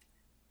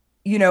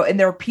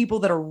there are people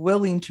that are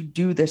willing to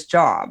do this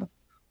job,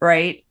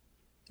 right?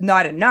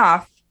 Not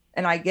enough.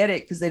 And I get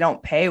it, because they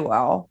don't pay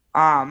well.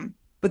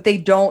 But they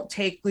don't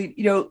take,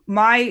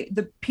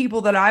 the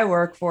people that I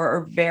work for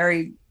are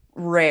very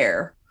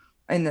rare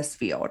in this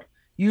field.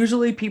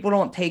 Usually people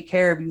don't take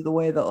care of you the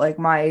way that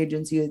my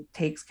agency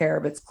takes care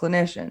of its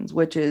clinicians,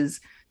 which is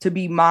to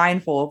be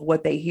mindful of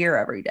what they hear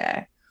every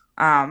day.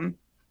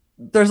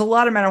 There's a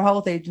lot of mental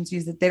health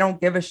agencies that they don't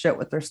give a shit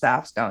what their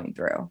staff's going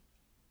through.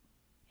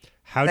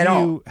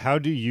 How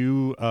do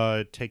you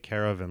take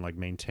care of and like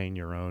maintain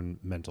your own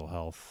mental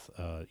health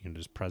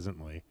just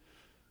presently?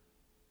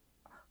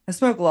 I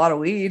smoke a lot of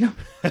weed.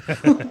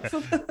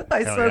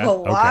 I smoke a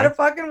lot of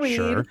fucking weed.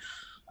 Sure.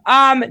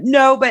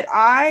 No, but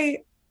I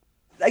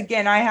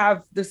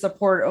have the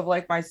support of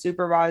like my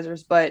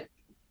supervisors, but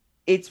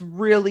it's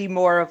really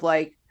more of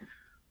like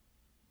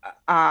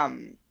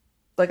I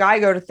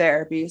go to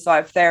therapy. So I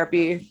have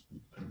therapy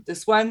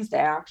this Wednesday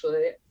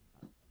actually.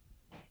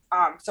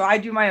 So I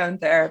do my own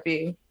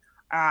therapy.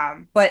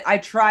 But I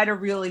try to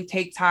really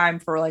take time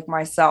for like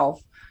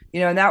myself,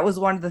 and that was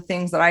one of the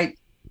things that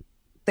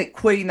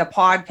quitting the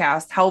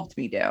podcast helped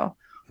me do.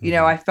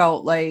 I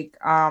felt like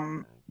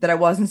that I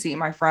wasn't seeing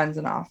my friends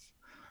enough,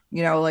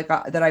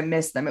 that I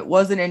missed them. It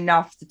wasn't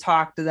enough to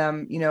talk to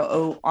them,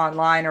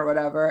 online or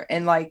whatever.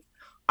 And like,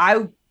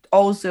 I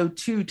also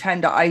too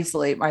tend to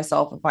isolate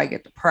myself if I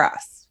get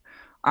depressed.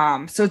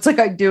 So it's like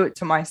I do it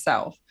to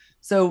myself.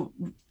 So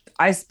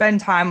I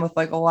spend time with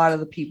like a lot of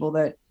the people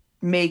that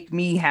make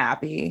me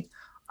happy.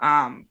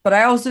 But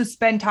I also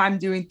spend time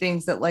doing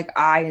things that like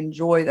I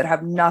enjoy that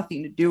have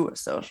nothing to do with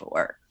social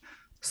work.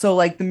 So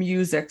like the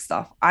music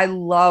stuff, I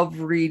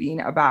love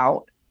reading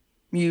about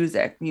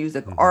music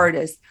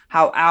artists,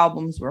 how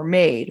albums were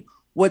made,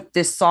 what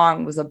this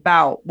song was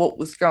about, what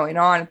was going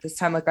on at this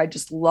time. Like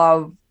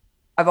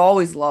I've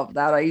always loved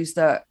that. I used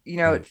to,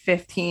 at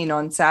 15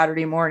 on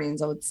Saturday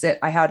mornings,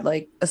 I had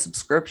like a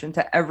subscription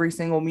to every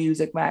single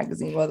music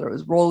magazine, whether it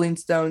was Rolling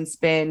Stone,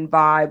 Spin,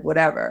 Vibe,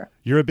 whatever.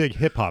 You're a big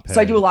hip hop head. So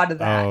I do a lot of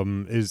that.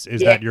 Is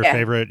that your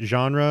favorite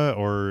genre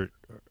or?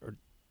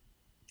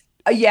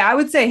 Yeah, I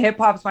would say hip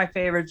hop's my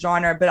favorite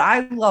genre, but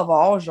I love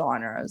all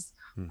genres.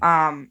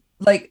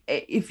 Like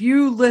if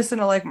you listen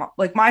to like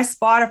my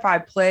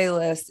Spotify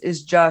playlist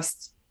is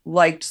just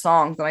liked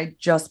songs and I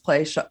just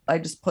I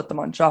just put them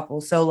on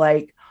shuffle. So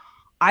like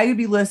I could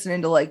be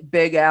listening to like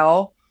Big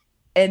L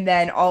and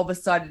then all of a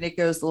sudden it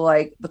goes to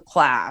like The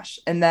Clash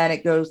and then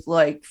it goes to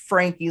like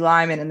Frankie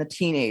Lyman and the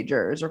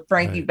Teenagers or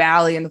Frankie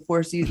Valli and the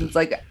Four Seasons.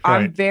 Like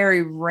I'm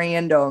very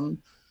random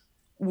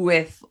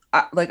with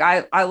I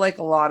like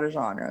a lot of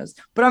genres,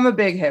 but I'm a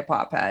big hip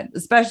hop head,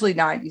 especially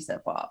 90s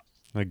hip hop.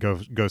 Like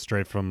go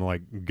straight from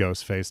like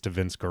Ghostface to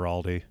Vince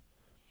Guaraldi.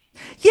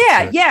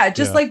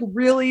 Just like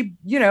really,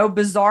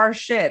 bizarre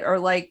shit or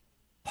like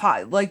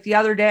pop. Like the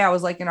other day I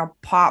was like in a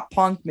pop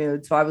punk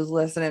mood, so I was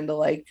listening to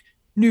like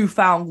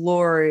Newfound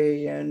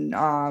Glory and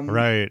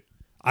right.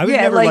 I was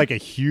never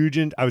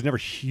I was never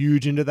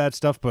huge into that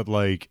stuff, but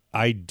like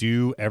I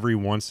do every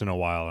once in a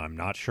while, and I'm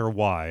not sure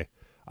why.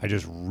 I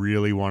just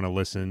really want to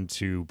listen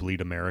to Bleed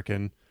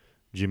American,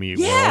 Jimmy Eat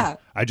World.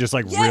 I just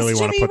really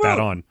want to put that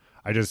on.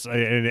 I just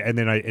and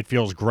then it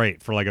feels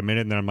great for like a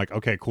minute, and then I'm like,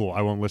 okay, cool.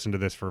 I won't listen to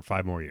this for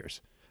 5 more years,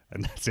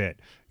 and that's it.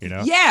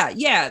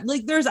 Yeah.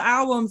 Like there's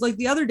albums. Like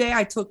the other day,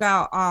 I took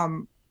out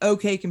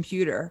OK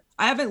Computer.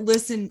 I haven't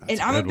listened, and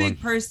I'm a big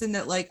person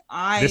that like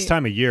this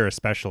time of year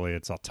especially.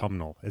 It's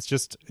autumnal. It's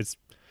just it's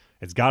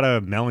got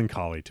a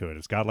melancholy to it.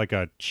 It's got like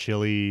a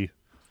chilly.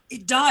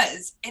 It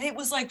does. And it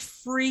was like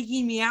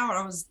freaking me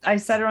out. I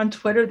said it on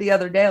Twitter the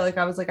other day. Like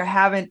I was like, I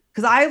haven't,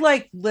 because I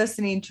like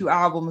listening to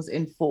albums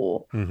in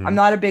full. I'm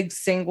not a big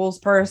singles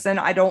person.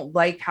 I don't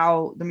like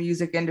how the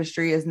music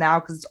industry is now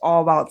because it's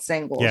all about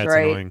singles,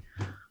 right?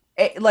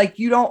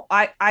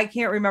 I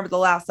can't remember the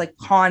last like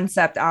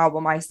concept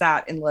album I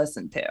sat and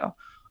listened to.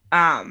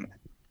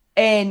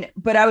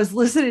 But I was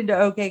listening to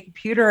OK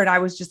Computer and I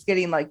was just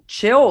getting like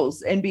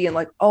chills and being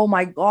like, oh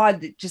my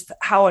God, just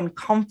how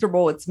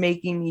uncomfortable it's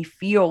making me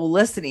feel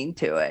listening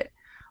to it.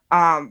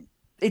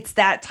 It's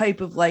that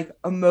type of like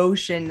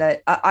emotion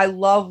that I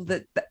love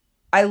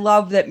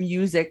that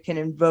music can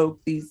invoke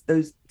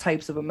those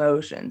types of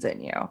emotions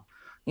in you,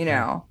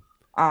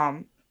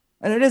 and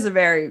it is a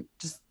very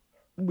just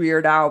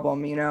weird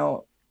album,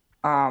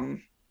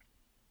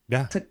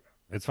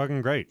 it's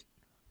fucking great.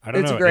 I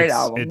don't know. It's a great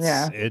album.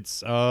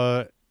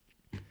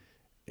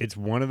 It's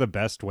one of the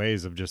best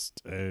ways of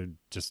just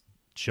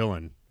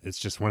chilling. It's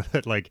just one of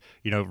the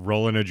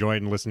rolling a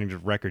joint and listening to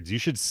records. You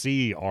should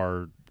see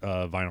our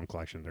vinyl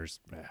collection.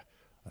 There's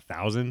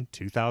 1,000,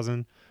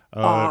 2,000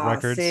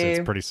 records. See.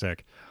 It's pretty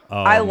sick.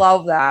 I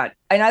love that,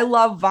 and I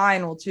love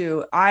vinyl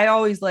too. I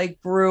always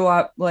like grew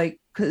up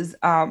because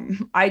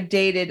I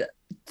dated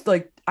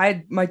I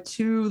had my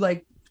two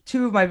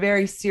of my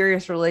very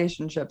serious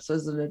relationships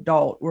as an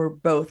adult were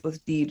both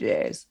with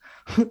DJs.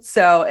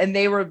 So, and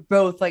they were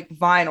both like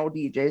vinyl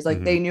DJs,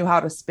 like they knew how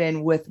to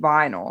spin with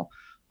vinyl.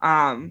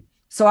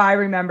 So I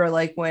remember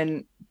like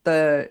when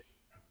the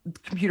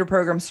computer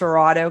program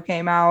Serato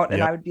came out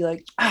and I would be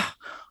like, I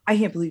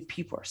can't believe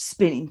people are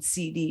spinning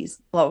CDs,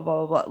 blah,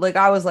 blah, blah, blah. Like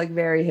I was like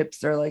very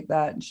hipster like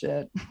that and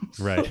shit.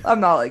 Right.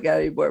 I'm not like that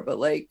anymore, but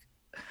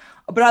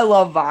I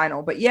love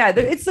vinyl, but yeah,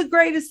 it's the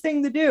greatest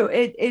thing to do.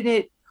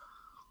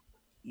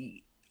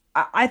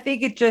 I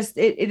think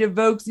it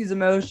evokes these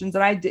emotions,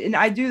 and I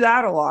do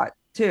that a lot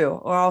too.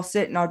 Or I'll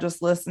sit and I'll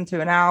just listen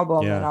to an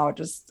album and I'll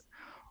just,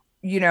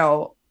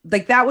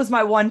 like that was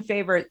my one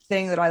favorite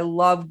thing that I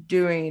loved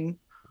doing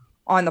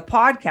on the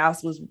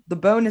podcast was the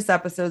bonus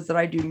episodes that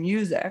I do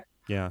music.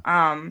 Yeah.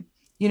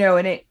 You know,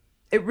 and it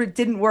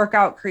didn't work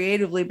out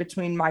creatively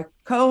between my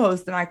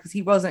co-host and I, because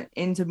he wasn't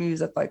into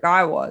music like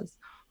I was.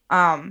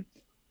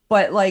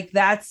 But like,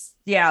 that's,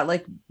 yeah,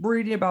 like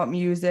reading about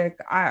music.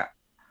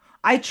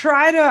 I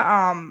try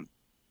to,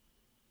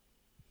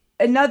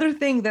 another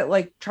thing that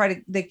like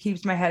that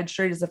keeps my head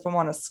straight is if I'm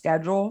on a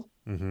schedule.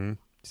 Mm-hmm.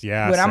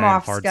 Yeah. When I'm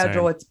off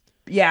schedule,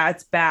 same.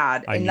 it's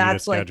bad. I and need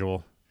that's a schedule.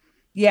 Like,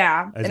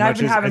 yeah.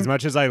 As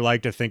much as I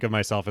like to think of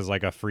myself as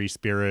like a free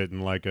spirit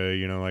and like a,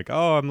 you know, like,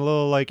 oh, I'm a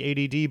little like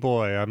ADD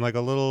boy. I'm like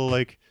a little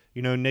like,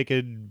 you know,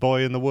 naked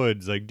boy in the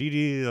woods, like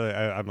DD.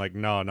 I'm like,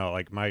 no,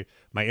 like my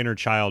inner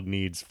child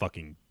needs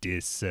fucking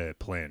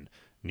discipline,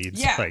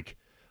 needs like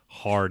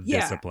hard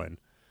discipline.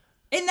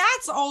 And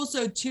that's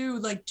also too,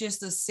 like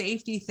just a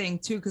safety thing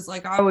too. Cause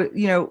like,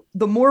 you know,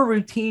 the more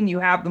routine you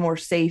have, the more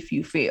safe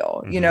you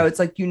feel, you know, it's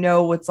like, you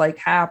know, what's like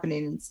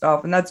happening and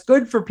stuff. And that's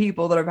good for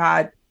people that have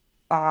had,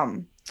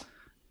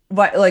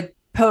 but like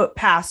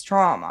past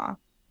trauma,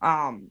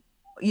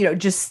 you know,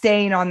 just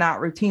staying on that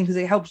routine, because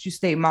it helps you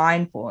stay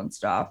mindful and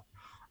stuff.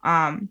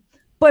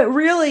 But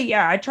really,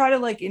 yeah, I try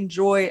to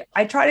enjoy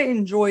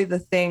the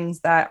things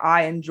that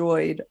I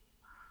enjoyed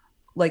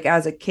like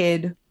as a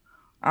kid.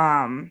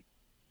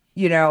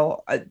 You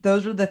know,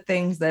 those are the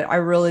things that I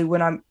really,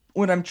 when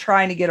I'm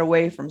trying to get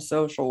away from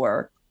social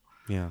work,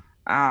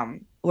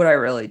 what I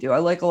really do. I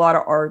like a lot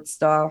of art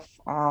stuff,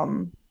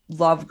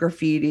 love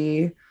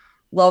graffiti,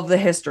 love the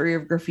history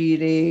of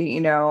graffiti,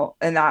 you know,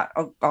 and that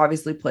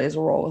obviously plays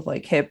a role with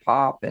like hip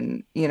hop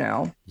and, you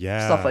know,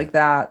 stuff like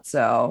that.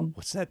 So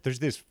what's that? There's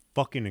this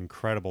fucking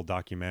incredible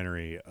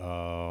documentary,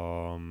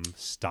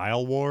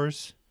 Style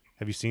Wars.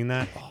 Have you seen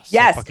that? Oh,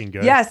 yes, so fucking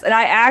good. Yes, and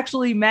I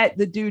actually met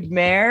the dude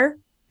Mayor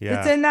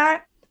that's in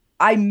that.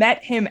 I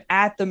met him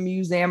at the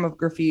Museum of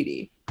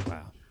Graffiti.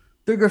 Wow.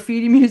 The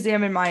Graffiti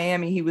Museum in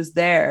Miami. He was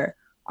there,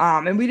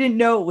 and we didn't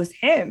know it was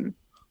him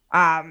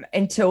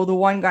until the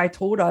one guy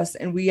told us,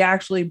 and we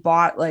actually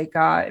bought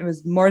it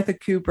was Martha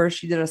Cooper.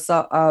 She did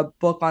a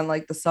book on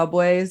like the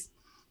subways,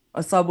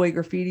 a subway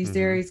graffiti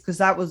series, because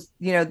that was,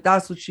 you know,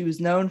 that's what she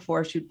was known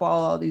for. She'd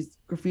follow all these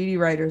graffiti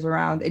writers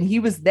around, and he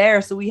was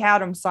there, so we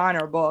had him sign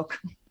our book.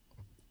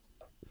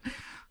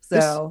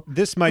 So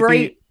this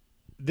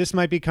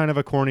might be kind of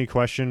a corny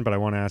question, but I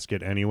want to ask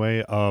it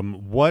anyway.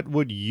 What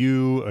would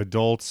you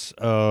adults,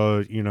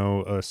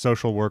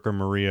 social worker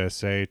Maria,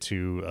 say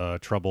to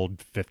troubled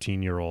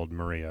 15-year-old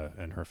Maria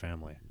and her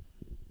family?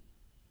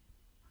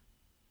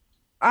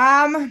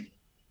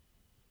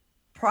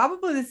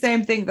 Probably the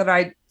same thing that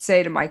I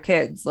say to my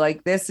kids.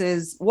 Like, this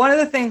is one of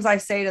the things I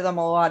say to them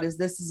a lot is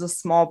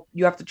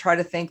you have to try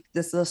to think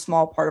this is a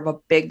small part of a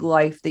big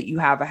life that you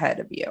have ahead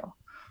of you.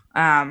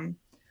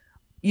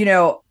 You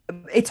know,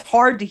 it's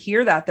hard to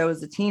hear that though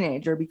as a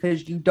teenager,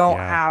 because you don't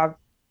have,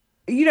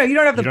 you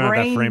don't have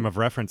that frame of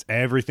reference.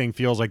 Everything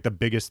feels like the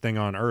biggest thing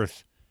on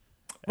earth.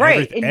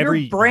 Right.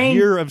 Every your brain...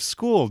 year of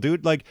school,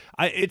 dude. Like,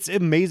 it's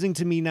amazing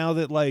to me now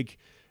that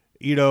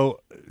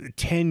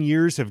 10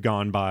 years have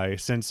gone by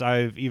since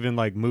I've even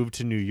moved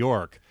to New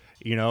York,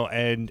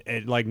 and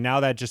like now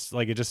that just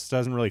it just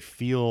doesn't really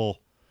feel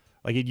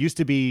like it used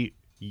to be.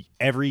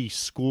 Every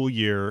school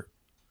year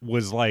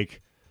was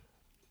like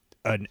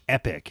an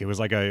epic. It was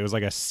like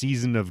a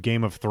season of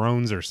Game of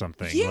Thrones or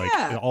something.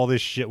 Yeah. Like all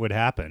this shit would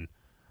happen.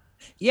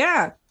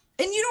 Yeah.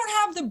 And you don't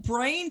have the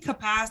brain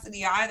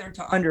capacity either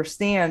to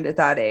understand at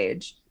that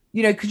age,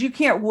 because you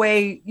can't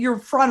weigh, your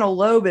frontal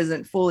lobe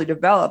isn't fully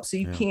developed. So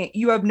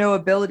you have no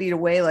ability to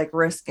weigh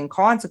risk and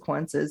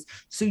consequences.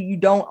 So you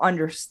don't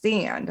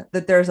understand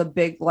that there's a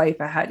big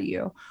life ahead of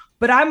you.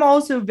 But I'm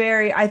also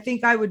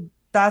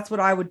that's what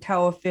I would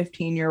tell a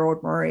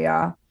 15-year-old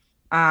Maria.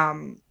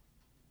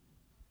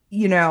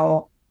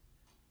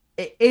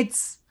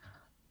 It's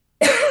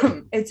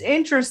it's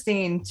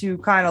interesting to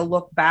kind of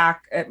look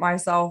back at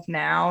myself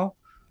now.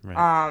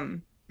 Right.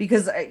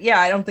 Because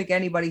I don't think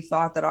anybody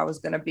thought that I was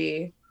going to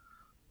be,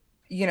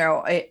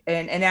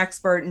 an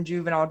expert in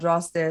juvenile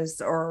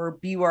justice or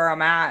be where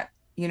I'm at,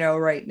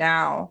 right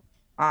now,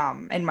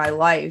 in my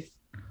life.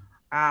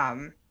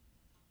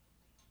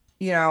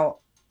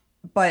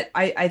 But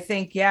I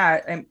think,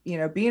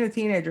 being a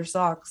teenager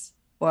sucks,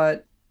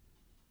 but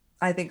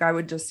I think I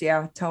would just,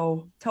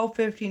 tell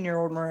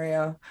 15-year-old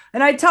Maria,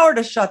 and I'd tell her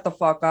to shut the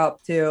fuck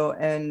up too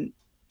and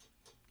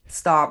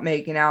stop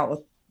making out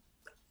with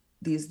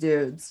these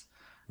dudes.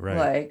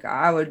 Right.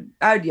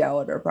 I'd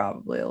yell at her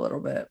probably a little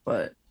bit,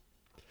 but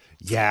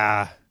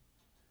yeah.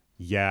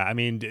 I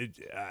mean,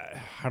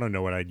 I don't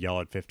know what I'd yell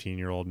at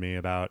 15-year-old me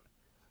about.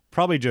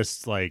 Probably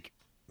just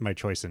my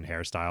choice in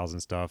hairstyles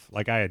and stuff.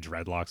 I had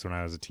dreadlocks when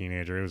I was a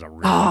teenager. It was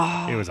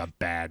it was a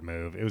bad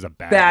move. It was a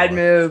bad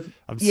move.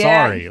 I'm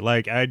sorry.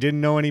 I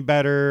didn't know any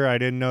better. I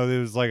didn't know there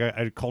was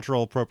a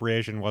cultural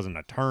appropriation wasn't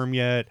a term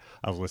yet.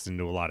 I was listening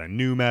to a lot of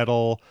new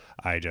metal.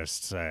 I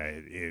just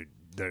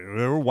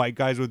there were white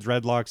guys with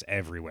dreadlocks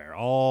everywhere,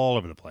 all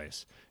over the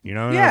place. And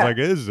I was like,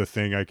 this is a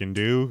thing I can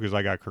do because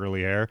I got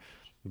curly hair.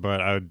 But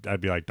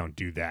I'd be like, don't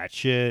do that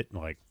shit.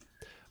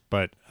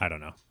 But I don't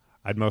know.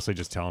 I'd mostly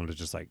just tell them to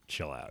just like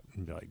chill out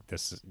and be like,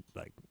 this is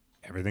like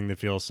everything that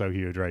feels so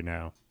huge right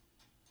now.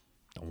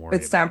 Don't worry.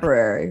 It's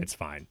temporary. It's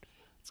fine.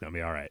 It's going to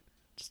be all right.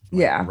 Just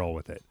roll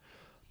with it.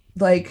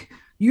 Like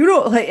you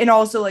don't like, and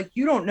also like,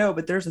 you don't know,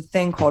 but there's a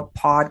thing called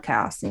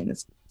podcasting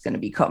that's going to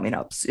be coming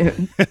up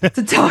soon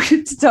to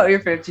tell your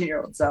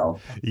 15-year-old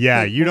self.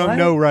 Yeah. Like, you don't what?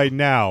 know right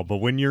now, but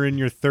when you're in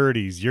your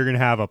 30s, you're going to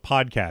have a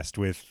podcast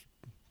with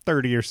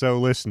 30 or so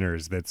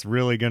listeners. That's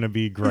really going to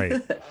be great.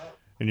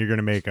 And you're going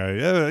to make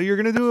you're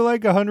going to do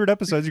like 100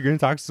 episodes. You're going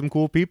to talk to some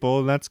cool people,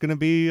 and that's going to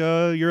be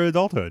your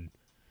adulthood.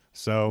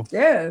 So,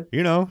 yeah,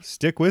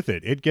 stick with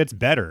it. It gets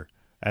better.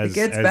 As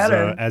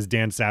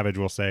Dan Savage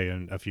will say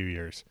in a few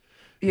years.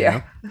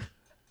 Yeah.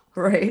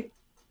 Right.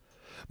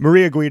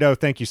 Maria Guido,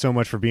 thank you so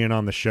much for being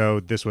on the show.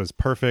 This was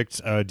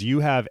perfect. Do you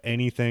have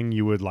anything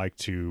you would like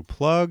to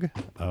plug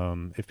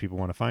if people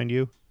want to find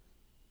you?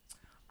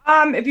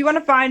 If you want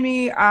to find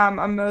me,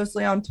 I'm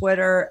mostly on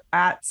Twitter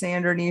at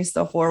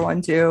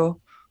Sandernista412.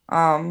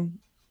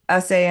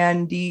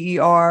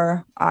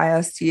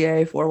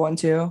 Sanderista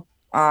 412.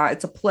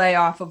 It's a play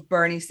off of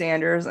Bernie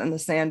Sanders and the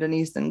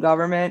Sandinistan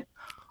government.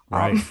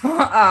 Right.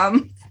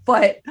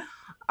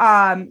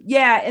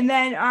 Yeah. And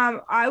then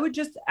I would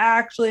just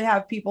actually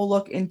have people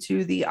look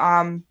into the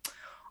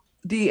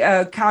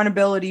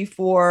Accountability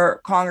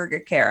for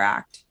Congregate Care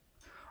Act.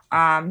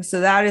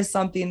 So that is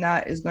something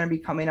that is going to be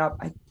coming up.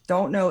 I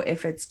don't know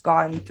if it's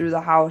gotten through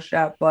the House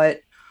yet,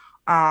 but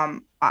I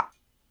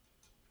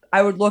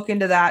would look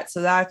into that.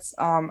 So that's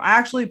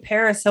actually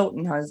Paris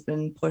Hilton has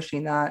been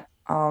pushing that.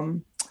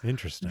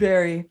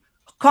 Interesting.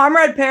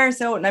 Comrade Paris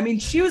Hilton. I mean,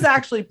 she was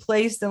actually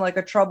placed in like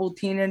a troubled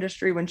teen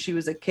industry when she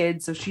was a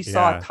kid, so she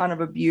saw a ton of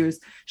abuse.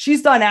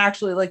 She's done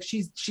actually like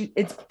she's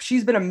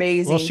been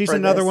amazing. Well, she's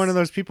another one of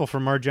those people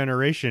from our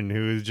generation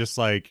who is just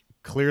like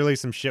clearly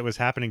some shit was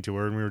happening to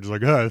her, and we were just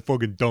like, oh,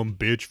 fucking dumb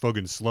bitch,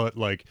 fucking slut,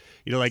 like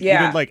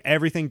even like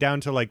everything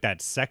down to like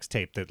that sex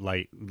tape that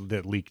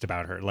leaked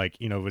about her, like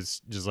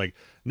was just like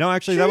no,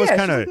 actually that was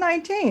kind of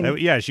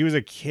 19. She was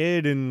a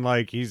kid, and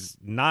like he's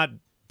not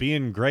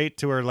being great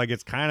to her, like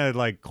it's kind of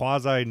like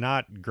quasi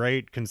not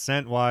great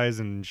consent wise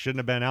and shouldn't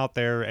have been out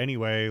there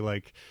anyway.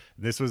 Like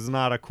this was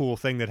not a cool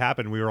thing that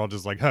happened. We were all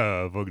just like,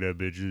 fuck that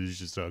bitch, this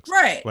just sucks,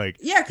 right? Like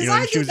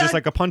because she was just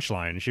like a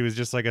punchline. She was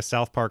just like a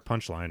South Park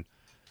punchline.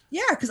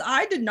 Yeah, because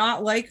I did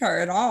not like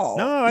her at all.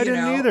 No, I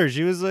didn't either.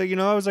 She was like,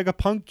 I was like a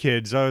punk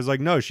kid, so I was like,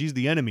 no, she's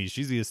the enemy,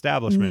 she's the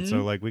establishment,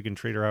 so like we can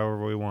treat her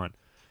however we want.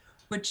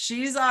 But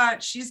she's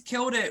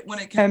killed it when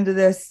it came to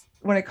this.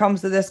 When it comes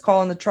to this,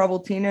 calling the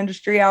troubled teen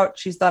industry out,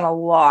 she's done a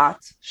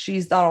lot.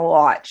 She's put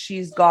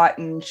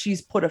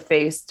a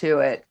face to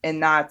it.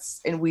 And I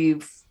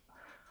give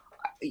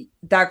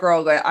that girl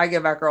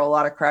a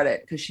lot of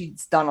credit because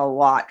she's done a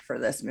lot for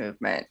this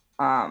movement.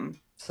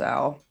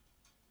 So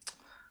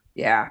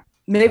yeah,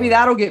 maybe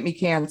that'll get me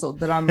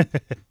canceled, that I'm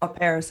a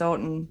Paris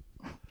Hilton.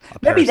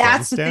 Maybe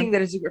that's the thing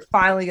that is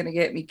finally going to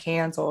get me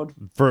canceled.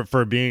 For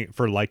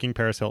liking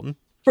Paris Hilton?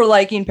 For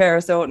liking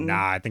Paris Hilton.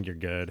 Nah, I think you're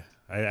good.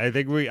 I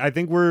think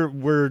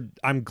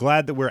I'm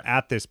glad that we're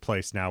at this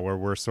place now where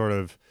we're sort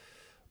of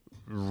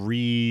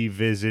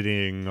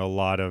revisiting a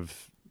lot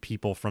of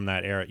people from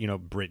that era,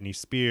 Britney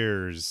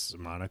Spears,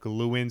 Monica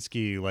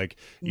Lewinsky, like,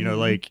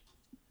 like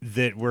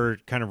that we're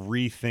kind of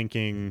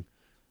rethinking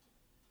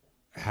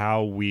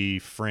how we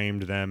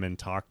framed them and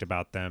talked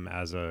about them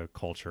as a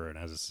culture and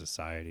as a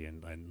society,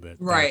 and that,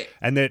 right.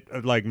 And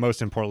that like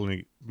most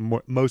importantly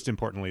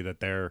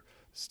that they're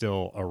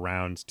still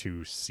around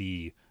to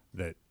see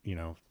that,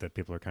 that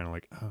people are kind of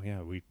like, oh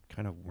yeah, we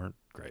kind of weren't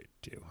great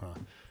too, huh?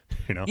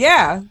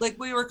 Yeah, like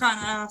we were kind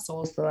of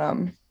assholes to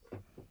them.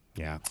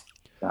 Yeah.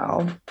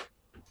 So.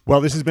 Well,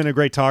 this has been a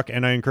great talk,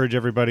 and I encourage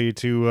everybody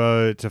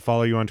to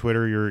follow you on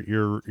Twitter.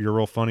 You're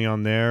real funny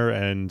on there,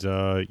 and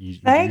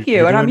thank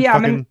you. And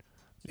I'm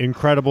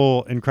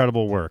incredible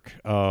work.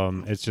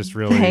 It's just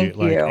really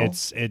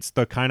it's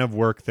the kind of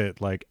work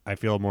that like I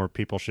feel more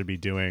people should be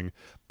doing,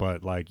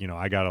 but like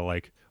I gotta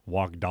like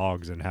walk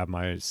dogs and have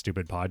my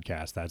stupid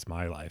podcast. That's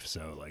my life.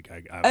 So like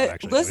I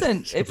actually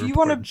listen, if you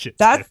want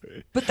to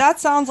but that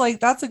sounds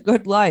like that's a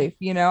good life.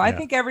 I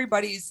think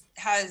everybody is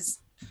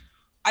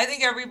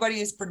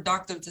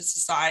productive to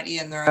society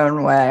in their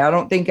own way. I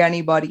don't think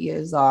anybody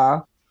is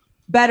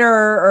better,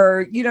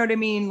 or you know what I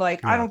mean?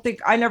 Like I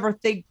never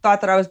thought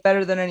that I was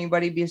better than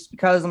anybody just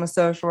because I'm a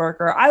social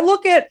worker. I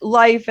look at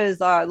life as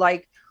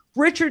like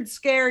Richard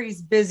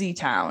Scarry's Busy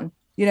Town.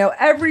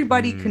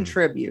 Everybody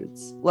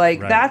contributes.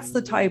 Like that's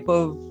the type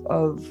of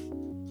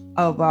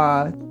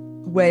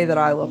way that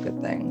I look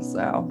at things.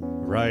 So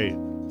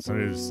so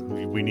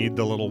we need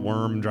the little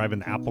worm driving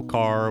the apple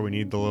car. We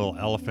need the little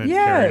elephant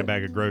carrying a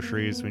bag of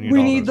groceries. We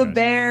need the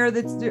bear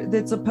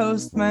that's a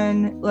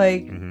postman.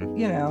 Like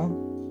we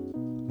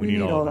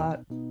need all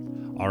that.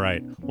 All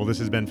right. Well, this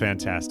has been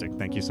fantastic.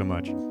 Thank you so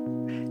much.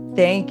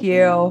 Thank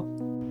you.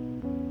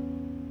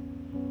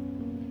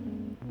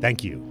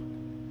 Thank you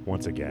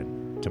once again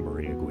to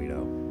Maria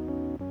Guido.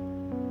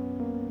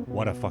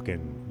 What a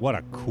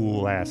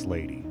cool ass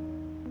lady.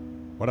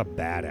 What a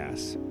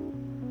badass.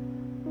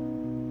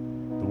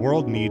 The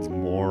world needs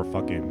more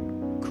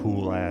fucking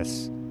cool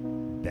ass,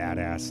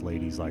 badass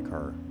ladies like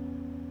her.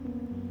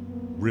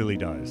 Really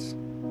does.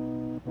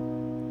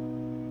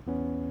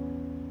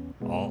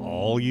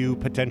 All you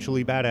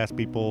potentially badass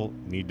people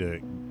need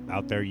to,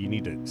 out there, you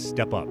need to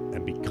step up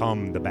and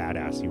become the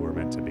badass you were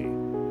meant to be.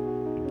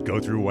 Go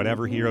through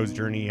whatever hero's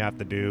journey you have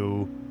to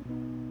do,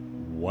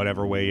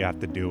 whatever way you have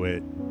to do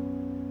it,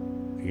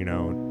 you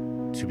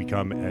know, to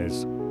become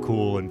as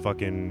cool and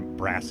fucking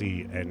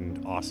brassy and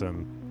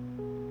awesome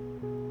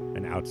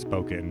and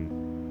outspoken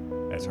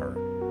as her.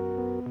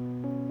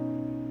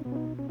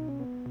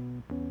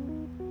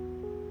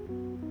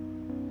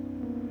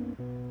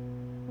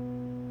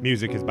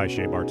 Music is by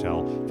Shea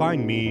Bartel.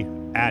 Find me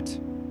at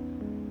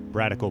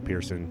Radical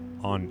Pearson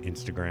on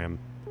Instagram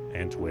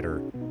and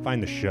Twitter.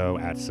 Find the show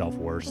at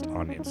Self-Worst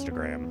on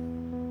Instagram.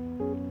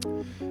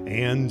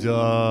 And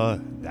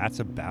that's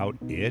about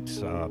it.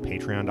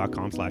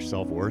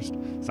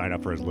 Patreon.com/selfworst. Sign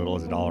up for as little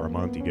as $1 a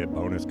month. You get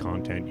bonus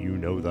content. You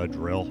know the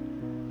drill.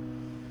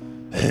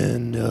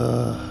 And,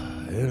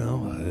 you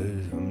know,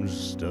 I'm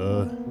just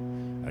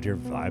out here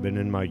vibing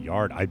in my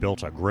yard. I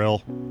built a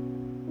grill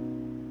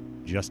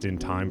just in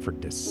time for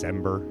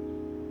December.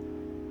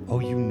 Oh,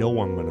 you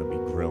know I'm going to be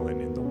grilling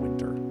in the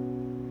winter.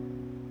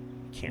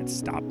 Can't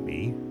stop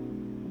me.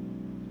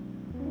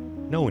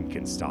 No one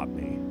can stop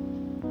me.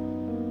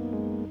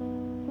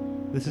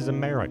 This is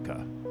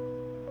America.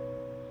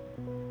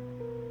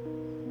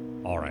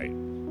 All right.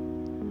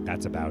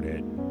 That's about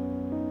it.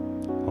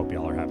 Hope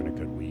y'all are having a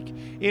good week.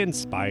 In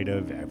spite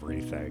of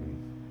everything.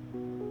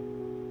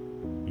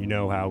 You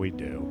know how we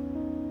do.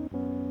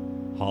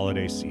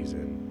 Holiday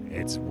season.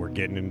 We're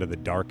getting into the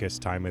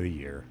darkest time of the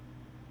year.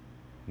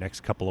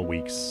 Next couple of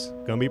weeks.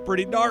 Gonna be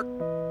pretty dark.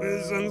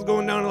 The sun's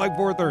going down at like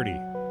 4:30.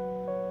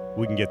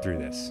 We can get through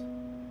this.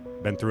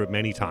 Been through it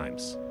many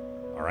times.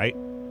 All right?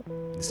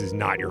 This is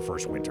not your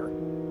first winter.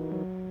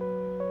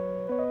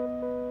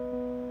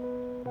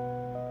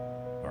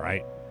 All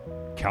right?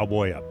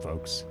 Cowboy up,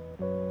 folks.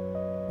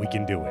 We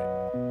can do it.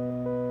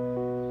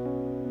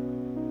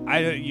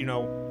 I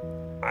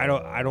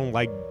don't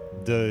like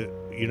the,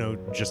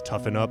 just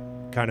toughen up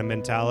kind of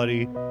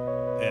mentality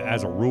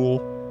as a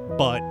rule,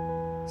 but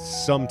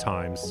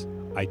sometimes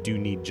I do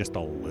need just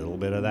a little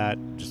bit of that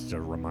just to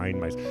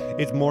remind myself.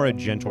 It's more a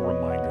gentle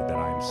reminder that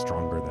I'm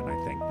stronger than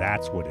I think.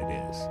 That's what it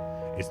is.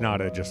 It's not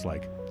just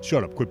like,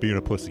 shut up, quit being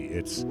a pussy.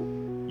 It's,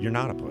 you're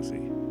not a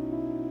pussy.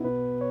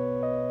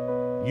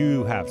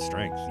 You have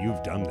strength.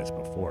 You've done this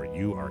before.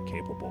 You are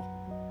capable.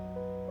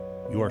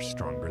 You are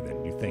stronger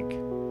than you think.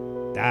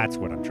 That's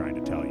what I'm trying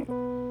to tell you.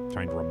 I'm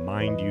trying to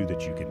remind you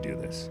that you can do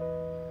this.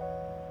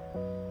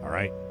 All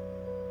right?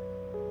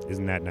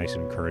 Isn't that nice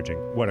and encouraging?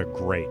 What a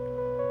great,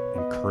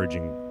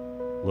 encouraging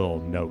little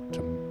note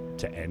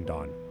to end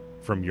on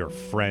from your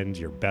friend,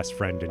 your best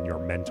friend, and your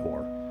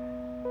mentor,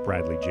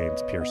 Bradley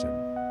James Pearson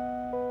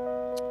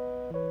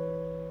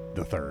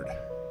the third.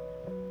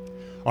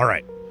 All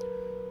right.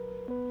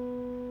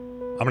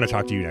 I'm going to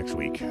talk to you next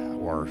week,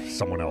 or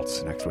someone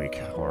else next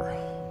week, or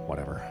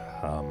whatever.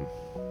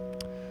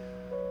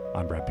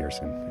 I'm Brad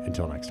Pearson.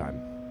 Until next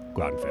time,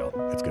 go out and fail.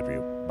 It's good for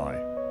you.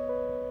 Bye.